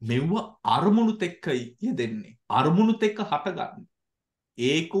 මෙව අරමුණුත් එක්ක යෙදෙන්නේ. අරමුණුත් එක්ක හටගන්නේ.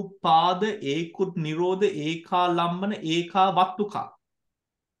 ඒකුප්පාද, ඒකුත් නිරෝධ, ඒකා ලම්බන, ඒකා වත්තුකා.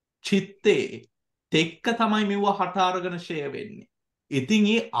 චිත්තේ තෙක්ක තමයි මෙව හට අරගෙන ෂය වෙන්නේ. ඉතින්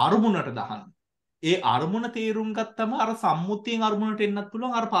ඒ අරමුණට දහන්න. ඒ අරමුණ තේරුම් ගත්තම අර සම්මුතියෙන් අරමුණට එන්නත්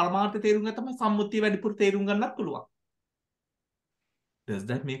පුළුවන්. අර පරමාර්ථය තේරුම් ගත්තම සම්මුතිය වැඩිපුර තේරුම් ගන්නත් පුළුවන්. Does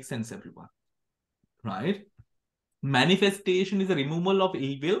that make sense, everyone? Right? Manifestation is a removal of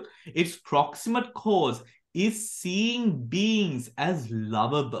ill will. Its proximate cause is seeing beings as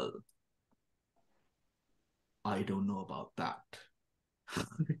lovable. I don't know about that.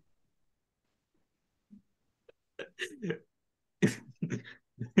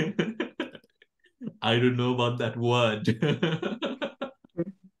 I don't know about that word.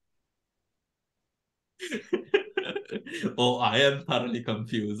 Oh, I am thoroughly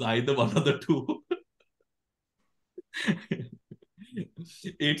confused. Either one of the two.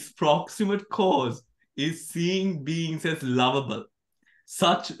 Its proximate cause is seeing beings as lovable.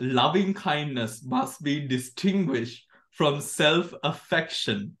 Such loving kindness must be distinguished from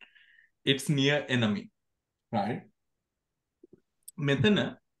self-affection, its near enemy. Right?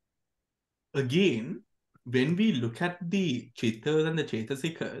 Metana, again, when we look at the Chittas and the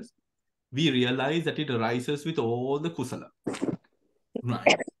Cetasikas, we realize that it arises with all the kusala.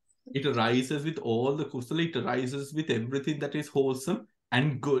 Right? It arises with all the kusala, it arises with everything that is wholesome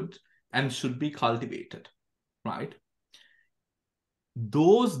and good and should be cultivated. Right?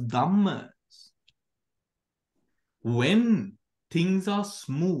 Those dhammas, when things are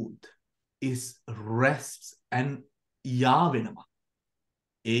smooth, is rests and yavenama.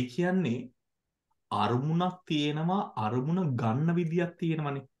 ඒ කියන්නේ අරමුණක් තියෙනවා අරමුණ ගන්න විදියක්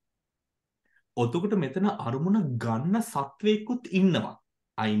තියෙනවනේ. ඔතකොට මෙතන අරමුණ ගන්න සත්වයකුත් ඉන්නවා.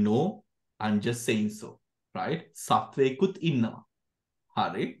 I know, I'm just saying so, right? සත්වයකුත් ඉන්නවා.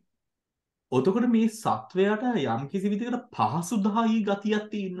 හරි. ඔතකොට මේ සත්වයාට යම් කිසි විදිහකට පහසුදායි ගතියක්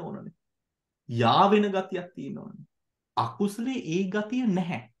තියෙන්න ඕනනේ. යා වෙන ගතියක් තියෙන්න ඕනනේ. අකුසලේ ඒ ගතිය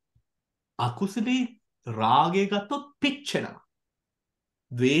නැහැ. අකුසලේ රාගය ගත්තොත් පිච්චෙනවා.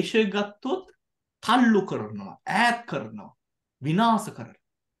 ද්වේෂය ගත්තොත් තල්ලු කරනවා, ඈත් කරනවා, විනාශ කරනවා.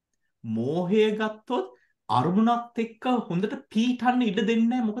 මෝහය ගත්තොත් අරමුණත් එක්ක හොඳට පීඩන්න ඉඩ දෙන්නේ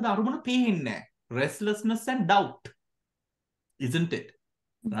නැහැ. මොකද අරමුණ පේන්නේ නැහැ. Restlessness and doubt. Isn't it?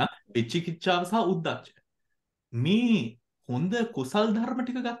 විචිකිච්ඡාව සහ උද්ධච්චය. මේ හොඳ කුසල් ධර්ම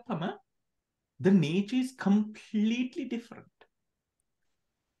ටික ගත්තම the nature is completely different.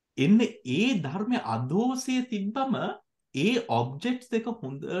 එන්නේ ඒ ධර්මයේ අදෝසය තිබ්බම ඒ objects දෙක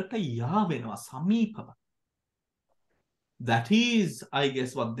හොඳට යා වෙනවා සමීපව. That is, I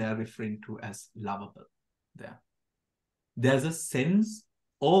guess, what they are referring to as lovable. There's a sense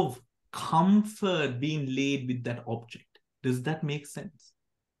of comfort being laid with that object. Does that make sense?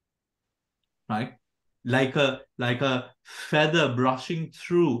 Right? Like a feather brushing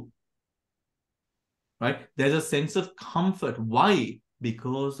through. Right? There's a sense of comfort. Why?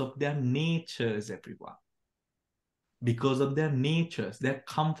 Because of their natures, everyone. Because of their natures. They're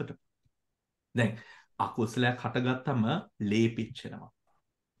comfortable. Then, අකුසලයක් හටගත්තම ලේ පිච්චෙනවා.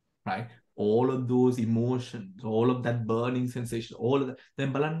 Right? All of those emotions, all of that burning sensation, all of that.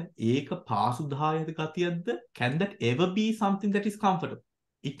 Then බලන්න ඒක පාසුදායක ගතියක්ද? Can that ever be something that is comfortable?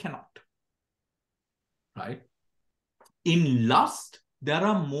 It cannot. Right? In lust, there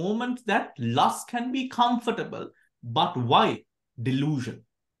are moments that lust can be comfortable. But why? Delusion.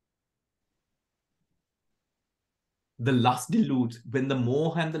 The lust deludes. When the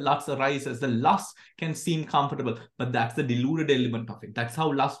moha and the lust arises, the lust can seem comfortable, but that's the deluded element of it. That's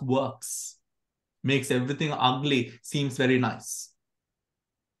how lust works. Makes everything ugly seems very nice.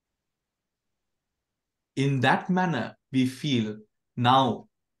 In that manner, we feel now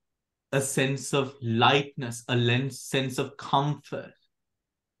a sense of lightness, a sense of comfort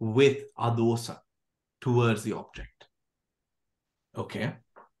with adosa towards the object. Okay.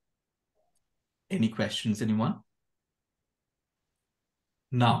 Any questions, anyone?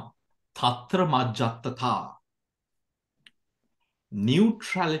 Now, tatra majjatata,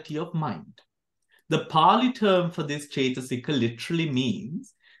 neutrality of mind. The Pali term for this Cetasika literally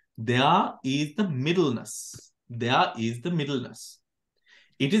means there is the middleness. There is the middleness.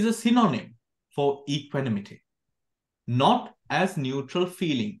 It is a synonym for equanimity, not as neutral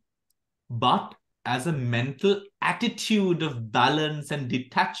feeling, but as a mental attitude of balance and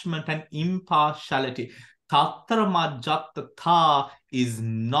detachment and impartiality. Tatra majjatata is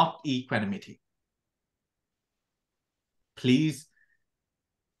not equanimity. Please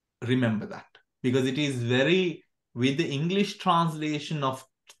remember that, because it is very, with the English translation of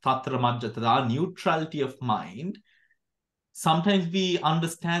tatra majjatata, neutrality of mind, sometimes we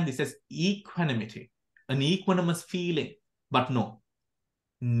understand this as equanimity, an equanimous feeling, but no.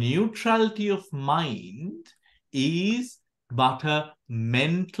 Neutrality of mind is but a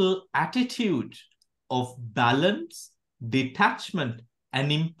mental attitude of balance, detachment,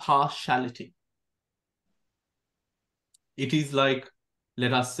 and impartiality. It is like,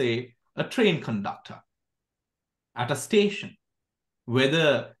 let us say, a train conductor at a station.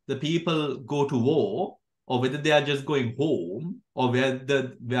 Whether the people go to war or whether they are just going home or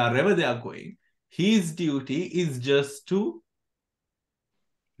wherever they are going, his duty is just to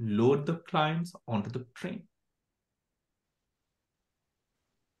load the clients onto the train.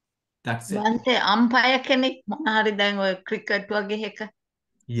 That's it. වන්තේ umpire කෙනෙක් මොන හරි දැන් ඔය cricket වගේ එක.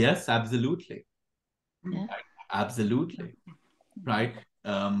 Yes, absolutely. Yeah. Right. Absolutely. Right.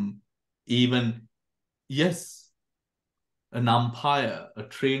 Even, yes, an umpire, a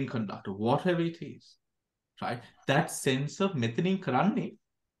train conductor, whatever it is, right? That sense of මෙතනින් කරන්නේ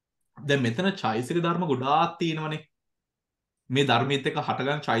දැන් මෙතන චෛසික ධර්ම ගොඩාක් තියෙනවනේ. මේ ධර්මයේත් එක්ක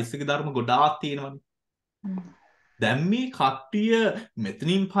හටගන්න චෛසික ධර්ම ගොඩාක් තියෙනවනේ. දැන් මේ කට්ටිය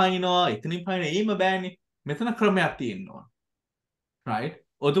මෙතනින් පයින්නවා, එතනින් පයින්නවා, ඒම බෑනේ. මෙතන ක්‍රමයක් තියෙනවා. Right?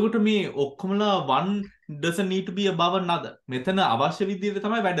 ඔතකොට මේ ඔක්කොමලා one doesn't need to be above another. මෙතන අවශ්‍ය විදිහට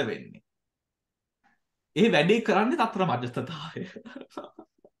තමයි වැඩ වෙන්නේ. ඒ වැඩේ කරන්නේ තත්ත්ව මධ්‍යස්ථතාවය.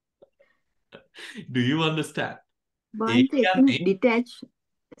 Do you understand? ඒ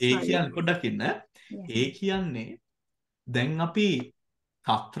කියන්නේ පොඩ්ඩක් ඉන්න. ඒ කියන්නේ දැන් අපි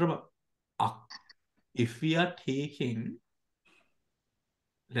තත්ත්ව if we are taking,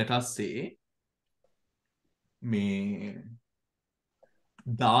 let us say, මේ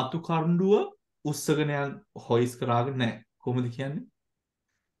ධාතු කණ්ඩුව උස්සගෙන යන හොයිස් කරාගෙන නැහැ. කොහොමද කියන්නේ?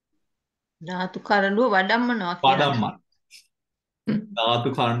 ධාතු කරඬුව වඩම්මනවා කියන්නේ. වඩම්මන. ධාතු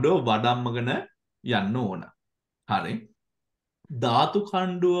කණ්ඩුව වඩම්මගෙන යන්න ඕන. හරි. ධාතු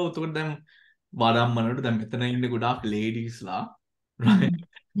කණ්ඩුව උතකොට දැන් වඩම්මනට දැන් මෙතන ඉන්නේ ගොඩාක් ලේඩීස්ලා.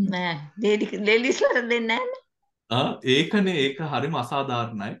 නෑ ලේඩීස්ලාට දෙන්නේ නැහැ. ඒකනේ ඒක හරිම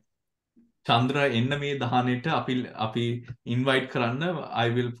අසාධාරණයි. චන්ද්‍ර එන්න මේ දහනෙට අපි ඉන්වයිට් කරන්න I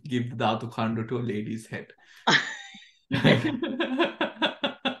will give the ධාතු කණ්ඩුව to a lady's head.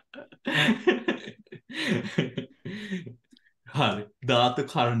 හරි. ධාතු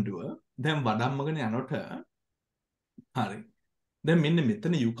කණ්ඩුව දැන් වඩම්මගෙන යනකොට හරි. දැන් මෙන්න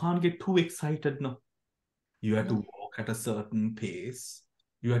මෙතන you can't get too excited no. You have to walk at a certain pace.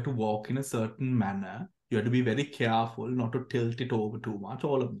 You have to walk in a certain manner. You have to be very careful not to tilt it over too much.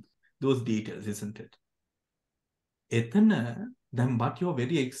 All of those details, isn't it? Etana, then but you're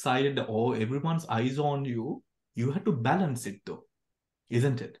very excited or everyone's eyes on you, you have to balance it though,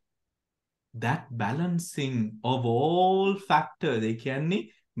 isn't it? That balancing of all factors, they can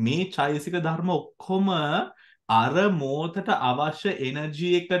me chaisika dharma okkoma ara මොහොතට අවශ්‍ය energy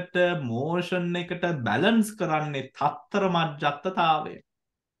එකට motion එකට balance කරන්නේ තත්තර මජ්ජත්තතාවය.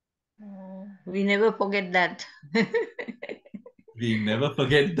 We never forget that. We never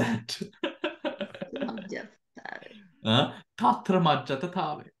forget that. තත්තර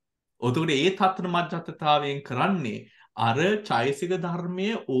මජ්ජත්තතාවය. ඔතකොට ඒ තත්තර මජ්ජත්තතාවයෙන් කරන්නේ අර චෛසික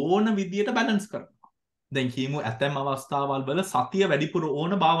ධර්මයේ ඕන විදියට බැලන්ස් කරනවා. දැන් කියමු ඇතැම් අවස්ථාවල් වල සතිය වැඩිපුර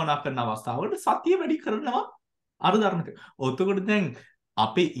ඕන භාවනා කරන අවස්ථාවලට සතිය වැඩි කරනවා අර ධර්මක. ඔතකොට දැන්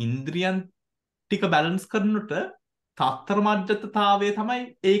අපේ ඉන්ද්‍රියන් ටික බැලන්ස් කරනකොට තත්තර මජ්ජත්තතාවය තමයි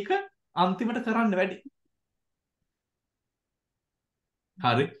ඒක අන්තිමට කරන්න වැඩි.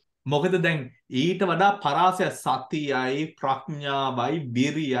 හරි. මොකද දැන් ඊට වඩා පරාසය සතියයි ප්‍රඥාවයි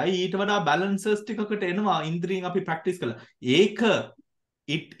විරියයි ඊට වඩා බැලන්සර්ස් ටිකකට එනවා ඉන්ද්‍රියෙන් අපි ප්‍රැක්ටිස් කළා. ඒක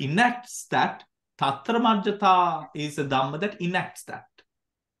it enacts that. තත්තර මජ්ජතා is a dhamma that enacts that.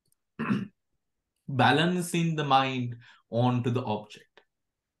 Balancing the mind onto the object.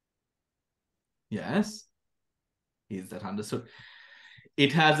 Yes? Is that understood?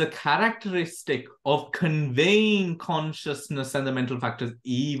 It has a characteristic of conveying consciousness and the mental factors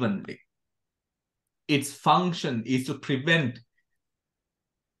evenly. Its function is to prevent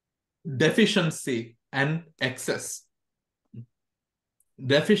deficiency and excess.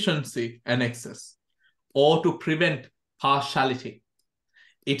 Deficiency and excess. Or to prevent partiality.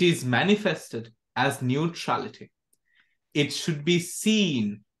 It is manifested as neutrality. It should be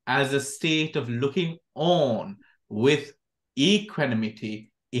seen as a state of looking on with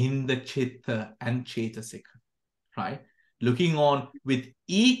equanimity in the chitta and cetasika, right? Looking on with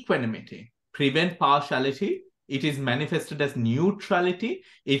equanimity, prevent partiality. It is manifested as neutrality.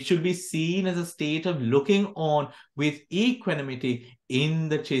 It should be seen as a state of looking on with equanimity in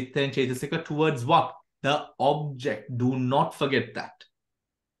the chitta and cetasika towards what? The object. Do not forget that.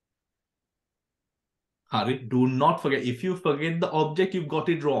 Hari, do not forget. If you forget the object, you've got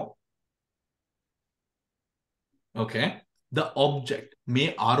it wrong. Okay? The object.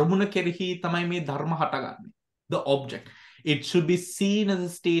 Me arumuna kerehi tamai me dharma hataganne. The object. It should be seen as a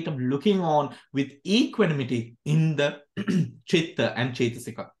state of looking on with equanimity in the chitta and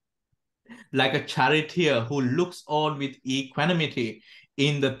cetasika. Like a charioteer who looks on with equanimity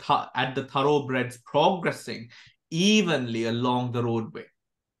in the at the thoroughbreds progressing evenly along the roadway.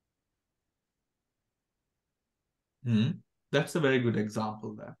 That's a very good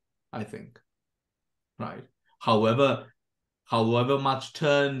example there, I think. Right? However much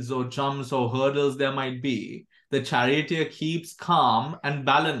turns or jumps or hurdles there might be, the charioteer keeps calm and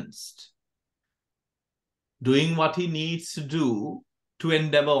balanced, doing what he needs to do to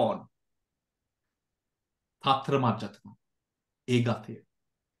endeavor on. Tatra majjatma. Egatiya.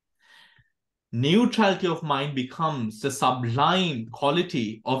 Neutrality of mind becomes the sublime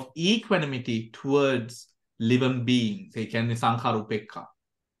quality of equanimity towards living beings. ඒ කියන්නේ සංඛාර උපේක්ඛා.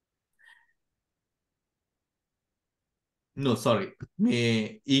 No, sorry.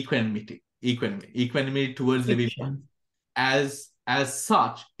 Equanimity towards living beings. As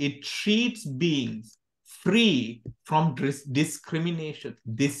such, it treats beings free from discrimination.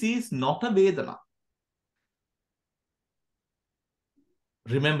 This is not a Vedana.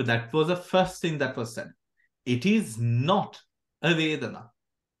 Remember, that was the first thing that was said. It is not a Vedana.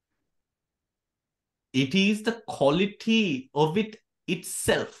 It is the quality of it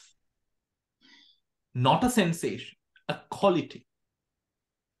itself, not a sensation, a quality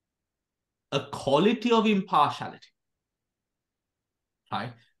of impartiality.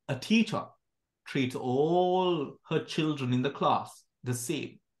 Right? A teacher treats all her children in the class the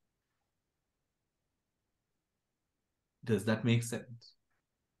same. Does that make sense?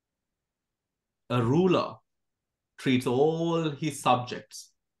 A ruler treats all his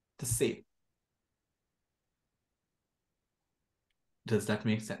subjects the same. Does that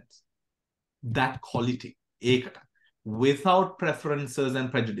make sense? That quality, ekata, without preferences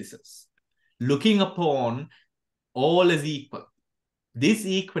and prejudices, looking upon all as equal. This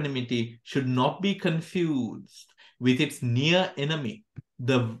equanimity should not be confused with its near enemy,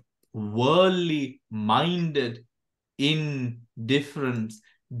 the worldly minded indifference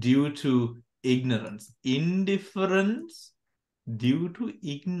due to ignorance. Indifference due to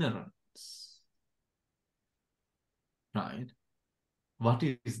ignorance. Right? What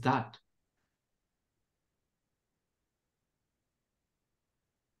is that?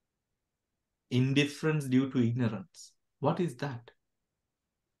 Indifference due to ignorance. What is that?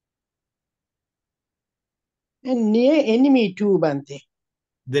 And near enemy too, Bante.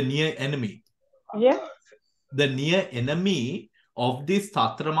 The near enemy. Yeah. The near enemy of this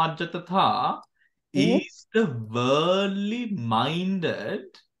Tatra Majjatata is the worldly minded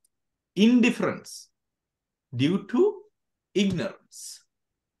indifference due to ignorance.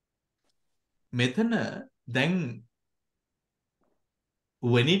 Methana, then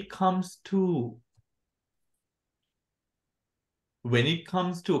when it comes to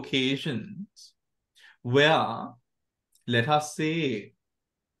occasions where, let us say,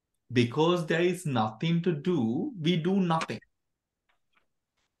 because there is nothing to do, we do nothing.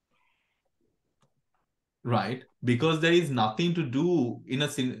 Right? Because there is nothing to do in a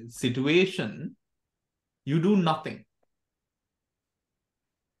situation, you do nothing.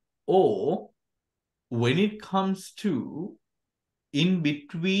 Or when it comes to in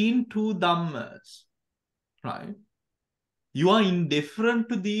between two dhammas, right? You are indifferent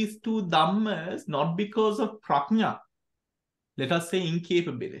to these two dhammas not because of prajna, let us say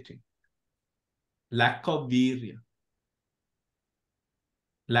incapability, lack of virya,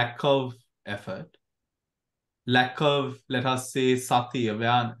 lack of effort, lack of, let us say, sati,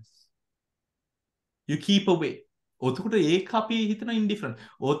 awareness. You keep away. ඔතකොට ඒක අපි හිතන indifferent.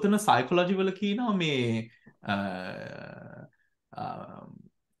 ඔතන psychology වල කියනවා මේ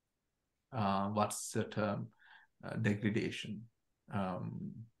what's the term? Degradation.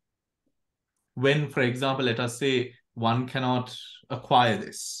 When, for example, let us say one cannot acquire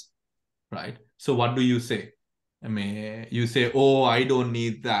this, right? So what do you say? I mean, you say, oh, I don't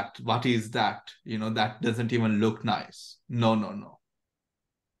need that. What is that? You know, that doesn't even look nice. No.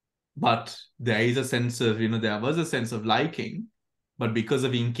 But there is a sense of, there was a sense of liking, but because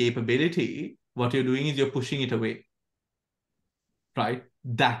of incapability, what you're doing is you're pushing it away, right?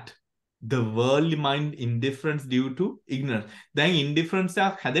 That, the worldly mind indifference due to ignorance. Then indifference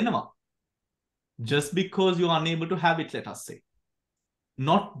hadenama. Just because you're unable to have it, let us say.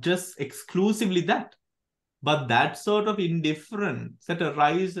 Not just exclusively that, but that sort of indifference that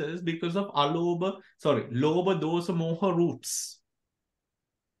arises because of lobha, dosa, moha roots.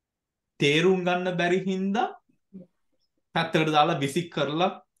 තේරුම් ගන්න බැරි හින්දා පැත්තකට දාලා විසික් කරලා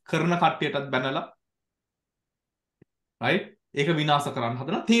කරන කට්ටියටත් බැනලා right ඒක විනාශ කරන්න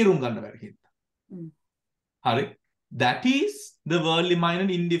හදන තේරුම් ගන්න බැරි හින්දා හරි that is the worldly minded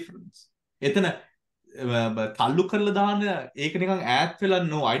indifference එතන තල්ලු කරලා දාන ඒක නිකන් ඈත් වෙලා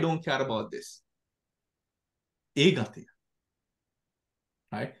no I don't care about this ඒ ගතිය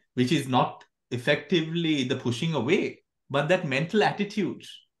right which is not effectively the pushing away but that mental attitude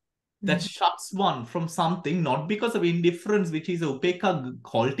that shuts one from something not because of indifference, which is a upeka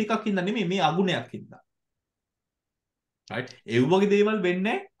quality kinda නෙමෙයි මේ අගුණයක් හින්දා. Right? ඒ වගේ දේවල්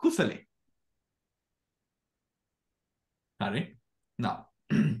වෙන්නේ කුසලේ. හරි? Now,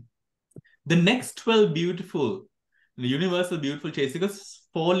 the next 12 beautiful, universal beautiful Cetasikas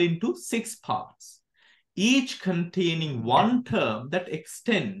fall into 6 parts, each containing one term that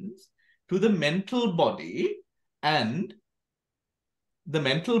extends to the mental body, and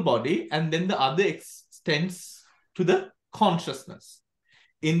then the other extends to the consciousness.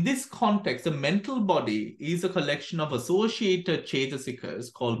 In this context, the mental body is a collection of associated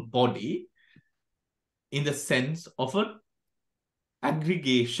Cetasikas called body in the sense of an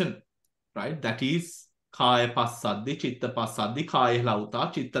aggregation, right? That is Kaya Passaddi, Chitta Passaddi, Kaya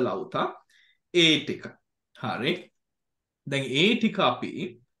Lauta, Chitta Lauta, Etika. Hari. Then Etika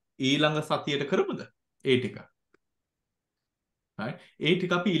api ඊළඟ සතියට කරමුද? Etika. Right?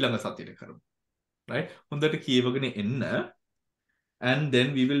 Etika api ඊළඟ සතියට කරමු. Right? හොඳට කියවගෙන එන්න. And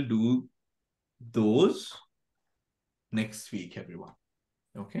then we will do those next week, everyone.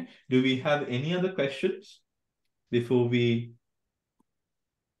 Okay. Do we have any other questions before we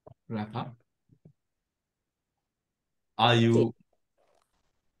wrap up? Are you?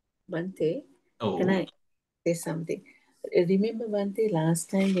 Bante, Oh. can I say something? Remember, Bante, last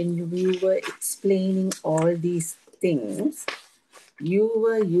time when you were explaining all these things, you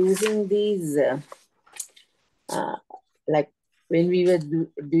were using these, like when we were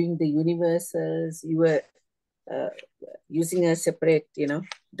doing the universals, you were using a separate,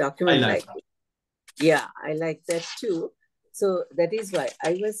 document like that. Yeah, I like that too. So that is why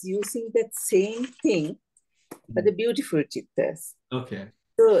I was using that same thing for the beautiful chittas. Okay.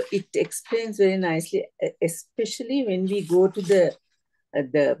 So it explains very nicely, especially when we go to the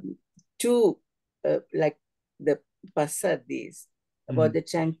two, like the pasadis, about the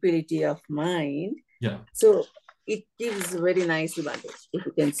tranquility of mind. Yeah. So it gives very nicely, if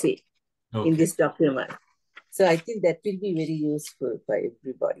you can see, in this document. So I think that will be very useful for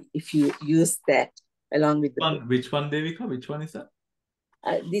everybody if you use that along with the book. Which one, Devika? Which one is that?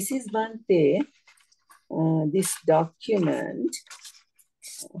 This is Bante, this document.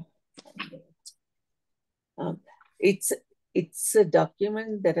 It's a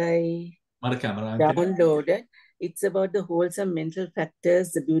document that I downloaded. It's about the wholesome mental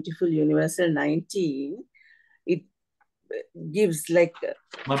factors, the beautiful universal 19. It gives like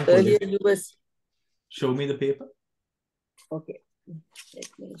earlier you was. Show me the paper. Okay, let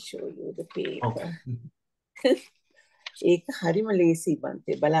me show you the paper. Okay. ඒක හරිම ලේසි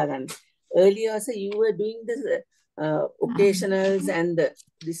බන්තේ බලා ගන්න. Earlier also you were doing this occasionals and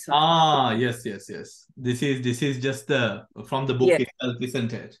this one. Ah, yes. This is just from the book itself,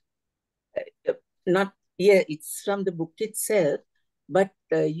 isn't it? Not it's from the book itself, but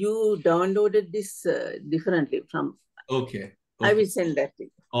you downloaded this differently from. Okay. I will send that to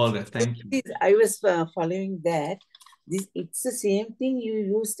you. All right, thank you. I was following that. It's the same thing you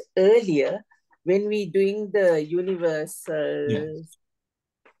used earlier when we doing the universals,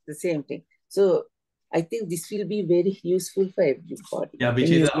 the same thing. So I think this will be very useful for everybody. Yeah,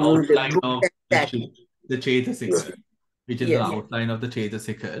 which is the outline of the Cetasikas, which is the outline of the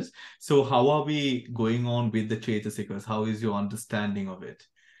Cetasikas. So how are we going on with the Cetasikas? How is your understanding of it?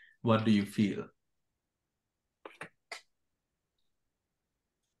 What do you feel?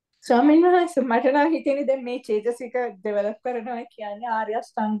 ස්වාමීන් වහන්සේ මට නම් හිතෙන්නේ දැන් මේ චේතසික develop කරනවා කියන්නේ ආර්ය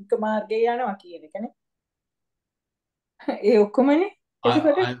අෂ්ටාංගික මාර්ගයේ යනවා කියන එකනේ. ඒ ඔක්කොමනේ.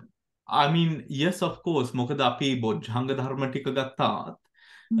 එතකොට I mean, yes, of course. මොකද අපි බොජ්ජංග ධර්ම ටික ගත්තාත්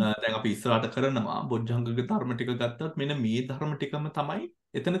දැන් අපි ඉස්සරහට කරනවා බොජ්ජංග ධර්ම ටික ගත්තත් මෙන්න මේ ධර්ම ටිකම තමයි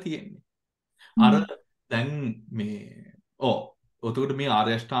එතන තියෙන්නේ. අර දැන් මේ ඔතකොට මේ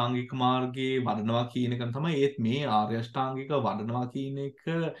ආර්ය අෂ්ටාංගික මාර්ගයේ වඩනවා කියන එක තමයි ඒත් මේ ආර්ය අෂ්ටාංගික වඩනවා කියන එක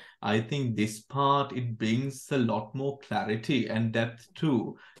I think this part it brings a lot more clarity and depth to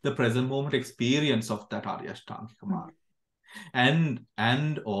the present moment experience of that ආර්ය අෂ්ටාංගික මාර්ගය. And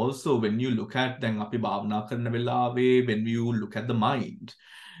also when you look at දැන් අපි භාවනා කරන වෙලාවේ when you look at the mind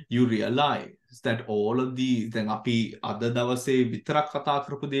you realize that all of these දැන් අපි අද දවසේ විතරක් කතා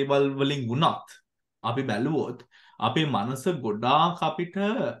කරපු දේවල් වලින් වුණත් අපි බැලුවොත් අපේ මනස ගොඩාක් අපිට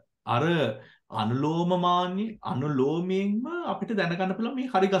අර අනුලෝමයෙන්ම අපිට දැනගන්න පුළුවන් මේ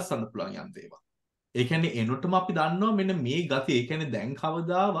හරි ගස්සන්න පුළුවන් යම් දේවල්. ඒ කියන්නේ එනොටම අපි දන්නවා මෙන්න මේ ගතිය. ඒ කියන්නේ දැන්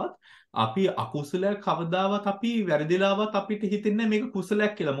කවදාවත් අපි අකුසලයක් කවදාවත් අපි වැරදිලාවත් අපිට හිතෙන්නේ මේක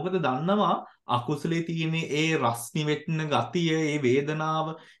කුසලයක් කියලා. මොකද දන්නවා අකුසලයේ තියෙන ඒ රස්නි වෙටන ගතිය, ඒ වේදනාව,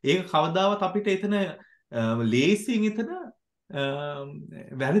 ඒක කවදාවත් අපිට එතන ලේසියෙන් එතන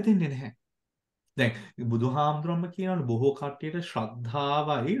වැරදෙන්නේ නැහැ. දැන් බුදුහාමුදුරන්ම කියනවනේ බොහෝ කට්ටියට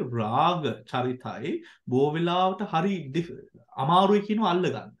ශ්‍රද්ධාවයි රාග චරිතයි බොහෝ වෙලාවට හරි අමාරුයි කියනවා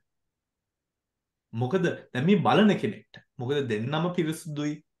අල්ලගන්න. මොකද දැන් මේ බලන කෙනෙක්ට මොකද දෙන්නම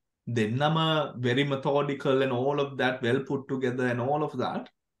පිරිසුදුයි දෙන්නම very methodical and all of that well put together and all of that,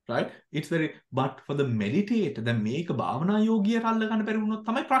 right? It's very but for the meditator දැන් මේක භාවනා යෝගියට අල්ලගන්න බැරි වුණොත්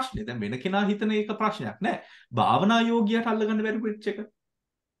තමයි ප්‍රශ්නේ. දැන් වෙන කෙනා හිතන එක ප්‍රශ්නයක් නෑ. භාවනා යෝගියට අල්ලගන්න බැරි වෙච්ච එක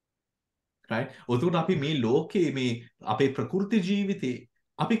right? ඔතකොට අපි මේ ලෝකේ මේ අපේ ප්‍රකෘති ජීවිතේ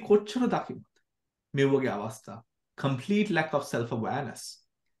අපි කොච්චර දකින්නද මේ වගේ අවස්ථා? Complete lack of self awareness,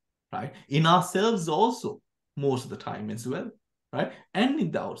 right? In ourselves also most of the time as well, right? And in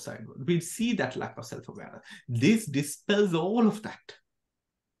the outside world we see that lack of self awareness. This dispels all of that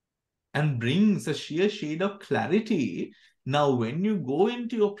and brings a sheer shade of clarity. Now when you go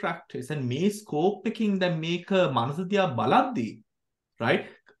into your practice and may scope picking that make a manasadiya baladdi, right?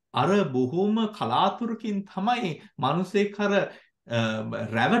 අර බොහොම කලාතුරකින් තමයි මනුස්සෙක් අර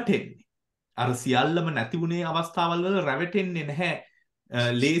රැවටෙන්නේ. අර සියල්ලම නැති වුණේ අවස්ථාවල් වල රැවටෙන්නේ නැහැ.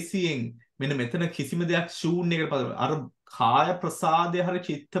 ලේසියෙන් මෙන්න මෙතන කිසිම දෙයක් ශූන්‍යයකට පදවල. අර කාය ප්‍රසාදය හරි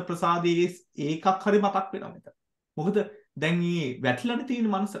චිත්ත ප්‍රසාදයේ ඒකක් හරි මතක් වෙනවා මෙතන. මොකද දැන් මේ වැටලන තියෙන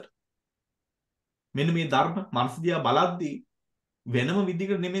මනසට. මෙන්න මේ ධර්ම මනස දිහා බලද්දී වෙනම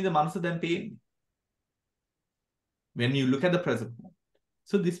විදිහකට නෙමෙයිද මනස දැන් පේන්නේ. When you look at the present moment.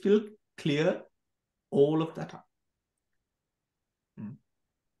 So this will clear all of that up.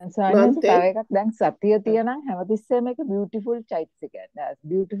 සාමාන්‍යයෙන් තව එකක් දැන් සතිය තියනම් හැමතිස්සෙම එක beautiful චෛතසිකයක්.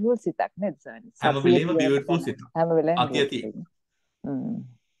 beautiful සිතක් නේද සාමාන්‍යයෙන්? හැම වෙලේම beautiful සිතක්. හැම වෙලේම අතිය තියෙන්නේ.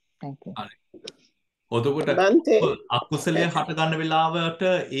 thank you. හරි. ඔතකොට අකුසලයේ හට ගන්න වෙලාවට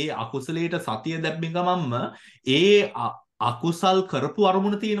ඒ අකුසලයට සතිය දැම්මේ ගමන්ම ඒ අකුසල් කරපු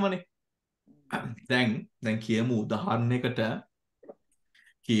අරමුණ තියෙනවනේ. දැන් කියමු උදාහරණයකට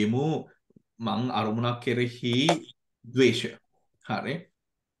කියමු මං අරමුණක් කෙරෙහි ද්වේෂය. හරි.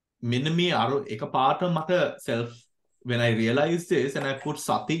 මෙන්න මේ එකපාරට මට when I realized this and I put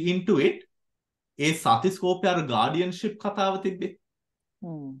sati into it, ඒ සති ස්කෝපේ අර guardianship කතාව තිබ්බේ.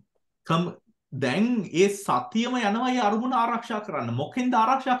 දැන් ඒ සතියම යනවා ඒ අරමුණ ආරක්ෂා කරන්න. මොකෙන්ද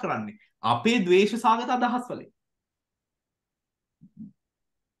ආරක්ෂා කරන්නේ? අපේ ද්වේෂ සාගත අදහස් වලින්.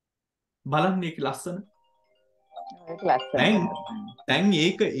 බලන්න ඒක ලස්සන. දැන්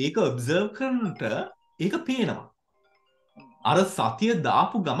ඒක ඔබ්සර්ව් කරනට ඒක පේනවා. අර සතිය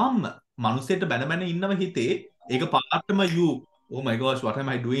දාපු ගමන්ම මනුස්සයට බැන බැන ඉන්නව හිතේ ඒක පාටම oh my gosh what am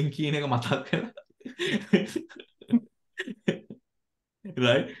I doing කියන එක මතක් වෙනවා.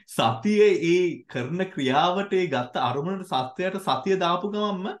 right? සතියේ ඒ කරන ක්‍රියාවට ඒ ගත්ත අරමුණට සත්‍යයට සතිය දාපු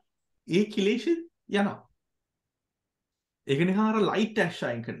ගමන්ම ඒ කිලේශ යනවා. ඒක නිකන් අර ලයිට් ඇෂ්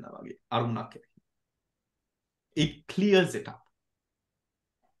ෂයින් කරනවා වගේ අරමුණක්. It clears it up.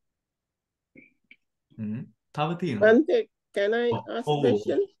 තව තියෙනවා. Can I ask a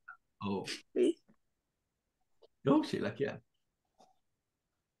question? Please. No, Sheila, yeah.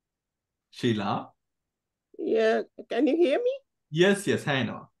 Sheila? Yeah, can you hear me? Yes, I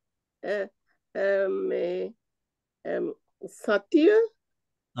know. සතිය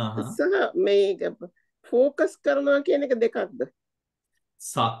සහ මේ focus කරනවා කියන එක දෙකක්ද?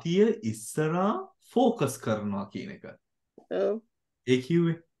 සතිය ඉස්සරහා focus කරනවා කියන එක. ඒ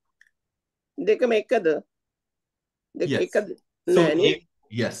කිව්වේ? දෙකම එකද?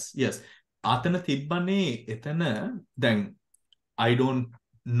 Yes. අතන තිබ්බනේ එතන දැන් I don't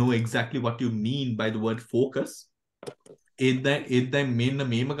know exactly what you mean by the word focus. ඒත් දැන් මෙන්න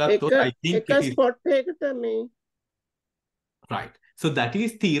මේම ගත්තොත් I think එක spot එකකට මේ right. So that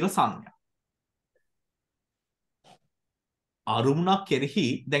is තීර සංඥා. අරමුණක්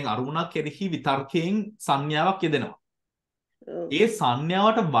කෙරෙහි විතර්කයෙන් සංඥාවක් යෙදෙනවා. ඒ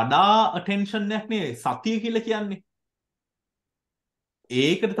සංඥාවට වඩා attention එකක් නේ සතිය කියලා කියන්නේ.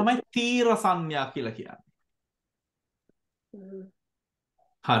 ඒකට තමයි තීර සංඥා කියලා කියන්නේ.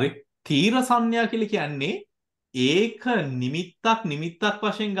 හරි. තීර සංඥා කියලා කියන්නේ ඒක නිමිත්තක්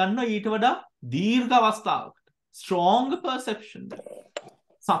වශයෙන් ගන්නවා ඊට වඩා දීර්ඝ අවස්ථාවකට. Strong perception.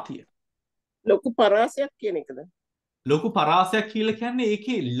 සතිය. ලොකු පරාසයක් කියන එකද? ලොකු පරාසයක් කියලා කියන්නේ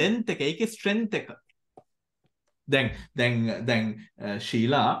ඒකේ length එක, ඒකේ strength එක. දැන්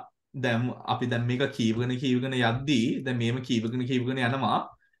ශීලා දැන් අපි දැන් මේක කීවගෙන යද්දී දැන් මේම කීවගෙන යනවා.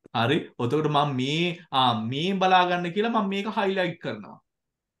 හරි. ඔතකොට මම මේ බලා ගන්න කියලා මම මේක highlight කරනවා.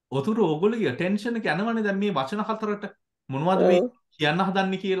 ඔතකොට ඕගොල්ලෝගේ attention එක යනවනේ දැන් මේ වචන හතරට මොනවද මේ කියන්න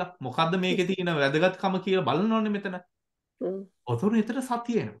හදන්නේ කියලා. මොකද්ද මේකේ තියෙන වැදගත්කම කියලා බලනවනේ මෙතන. ඔතකොට එතන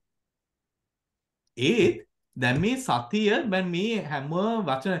සතිය එනවා. දැන් මේ සතිය දැන් මේ හැම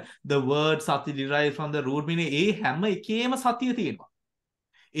වචන the word sati derived from the root meaning ඒ හැම එකේම සතිය තියෙනවා.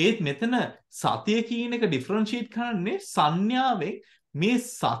 ඒත් මෙතන සතිය කියන එක differentiate කරන්නේ සංඥාවෙන් මේ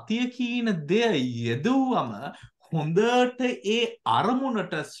සතිය කියන දේ යෙදුවම හොඳට ඒ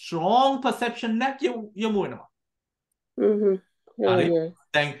අරමුණට strong perception එකක් යොමු වෙනවා. හරි.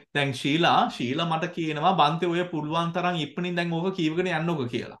 දැන් ශීලා මට කියනවා බන්තේ ඔය පුළුවන් තරම් ඉක්මනින් දැන් ඕක කීවගෙන යන්නකො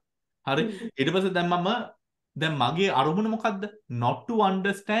කියලා. හරි. ඊට පස්සේ දැන් මගේ අරමුණ මොකද්ද? Not to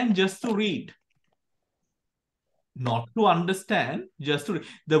understand, just to read. not to understand, just to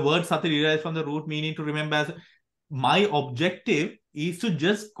the word sati derives from the root meaning to remember. As my objective is to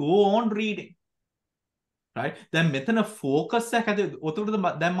just go on reading. Right? Then මෙතන focus එක ඇති.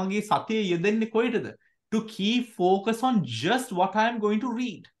 ඔතකොට දැන් මගේ සතිය යෙදෙන්නේ කොහෙටද? To keep focus on just what I am going to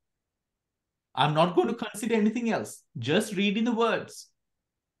read. I'm not going to consider anything else. Just reading the words.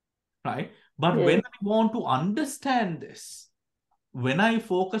 Right? But when I want to understand this, when I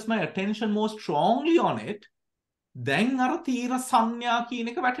focus my attention more strongly on it, then අර තීර සංඥා කියන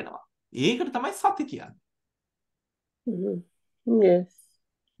එක වැටෙනවා. ඒකට තමයි සති කියන්නේ. Yes.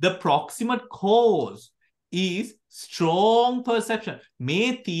 The proximate cause is strong perception.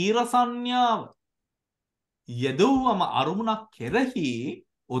 මේ තීර සංඥාව යෙදුවම අරමුණක් කෙරෙහි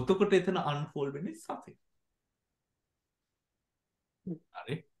ඔතකොට එතන unfold වෙන්නේ සතිය.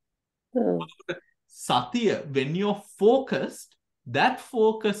 හරි? සතිය, when you're focused, that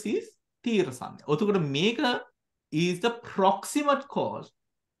focus is තීර සංඥා. ඔතකොට මේක is the proximate cause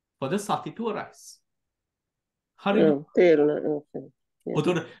for the sati to arise. Hari?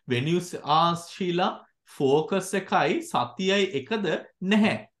 When you ask Sheila, focus එකයි සතියයි එකද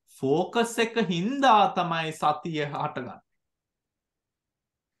නැහැ. Focus එක හින්දා තමයි සතිය හටගන්නේ.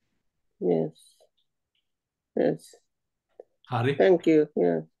 Yes. Yes. Hari? Thank you.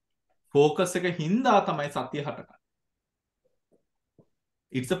 Yeah. Focus එක හින්දා තමයි සතිය හටගන්නේ.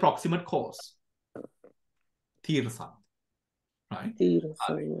 It's the proximate cause. තීරසන්. Right?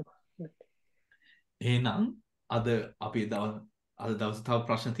 තීරසන්. එහෙනම් අද අපි දවස් තව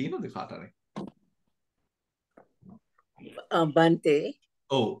ප්‍රශ්න තියෙනවද කාට හරි? Bante.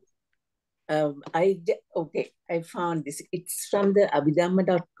 Oh. I found this. It's from the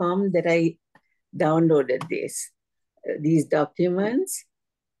abhidhamma.com that I downloaded these documents.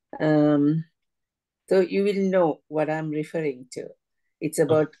 So you will know what I'm referring to. It's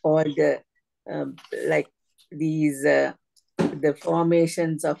about all the like these the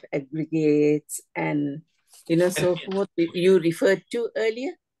formations of aggregates and so forth you referred to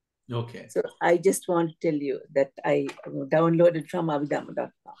earlier. Okay. So I just want to tell you that I downloaded from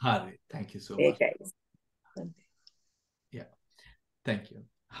abhidhamma.com. Hari, thank you so hey much. Guys. Yeah, thank you.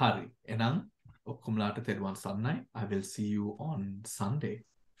 Hari, enam ඔක්කොමලාට තෙරුවන් සරණයි. I will see you on Sunday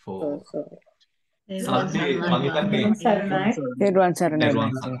for Sunday. තෙරුවන් සරණයි. තෙරුවන් සරණයි.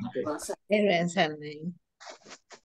 Everyone's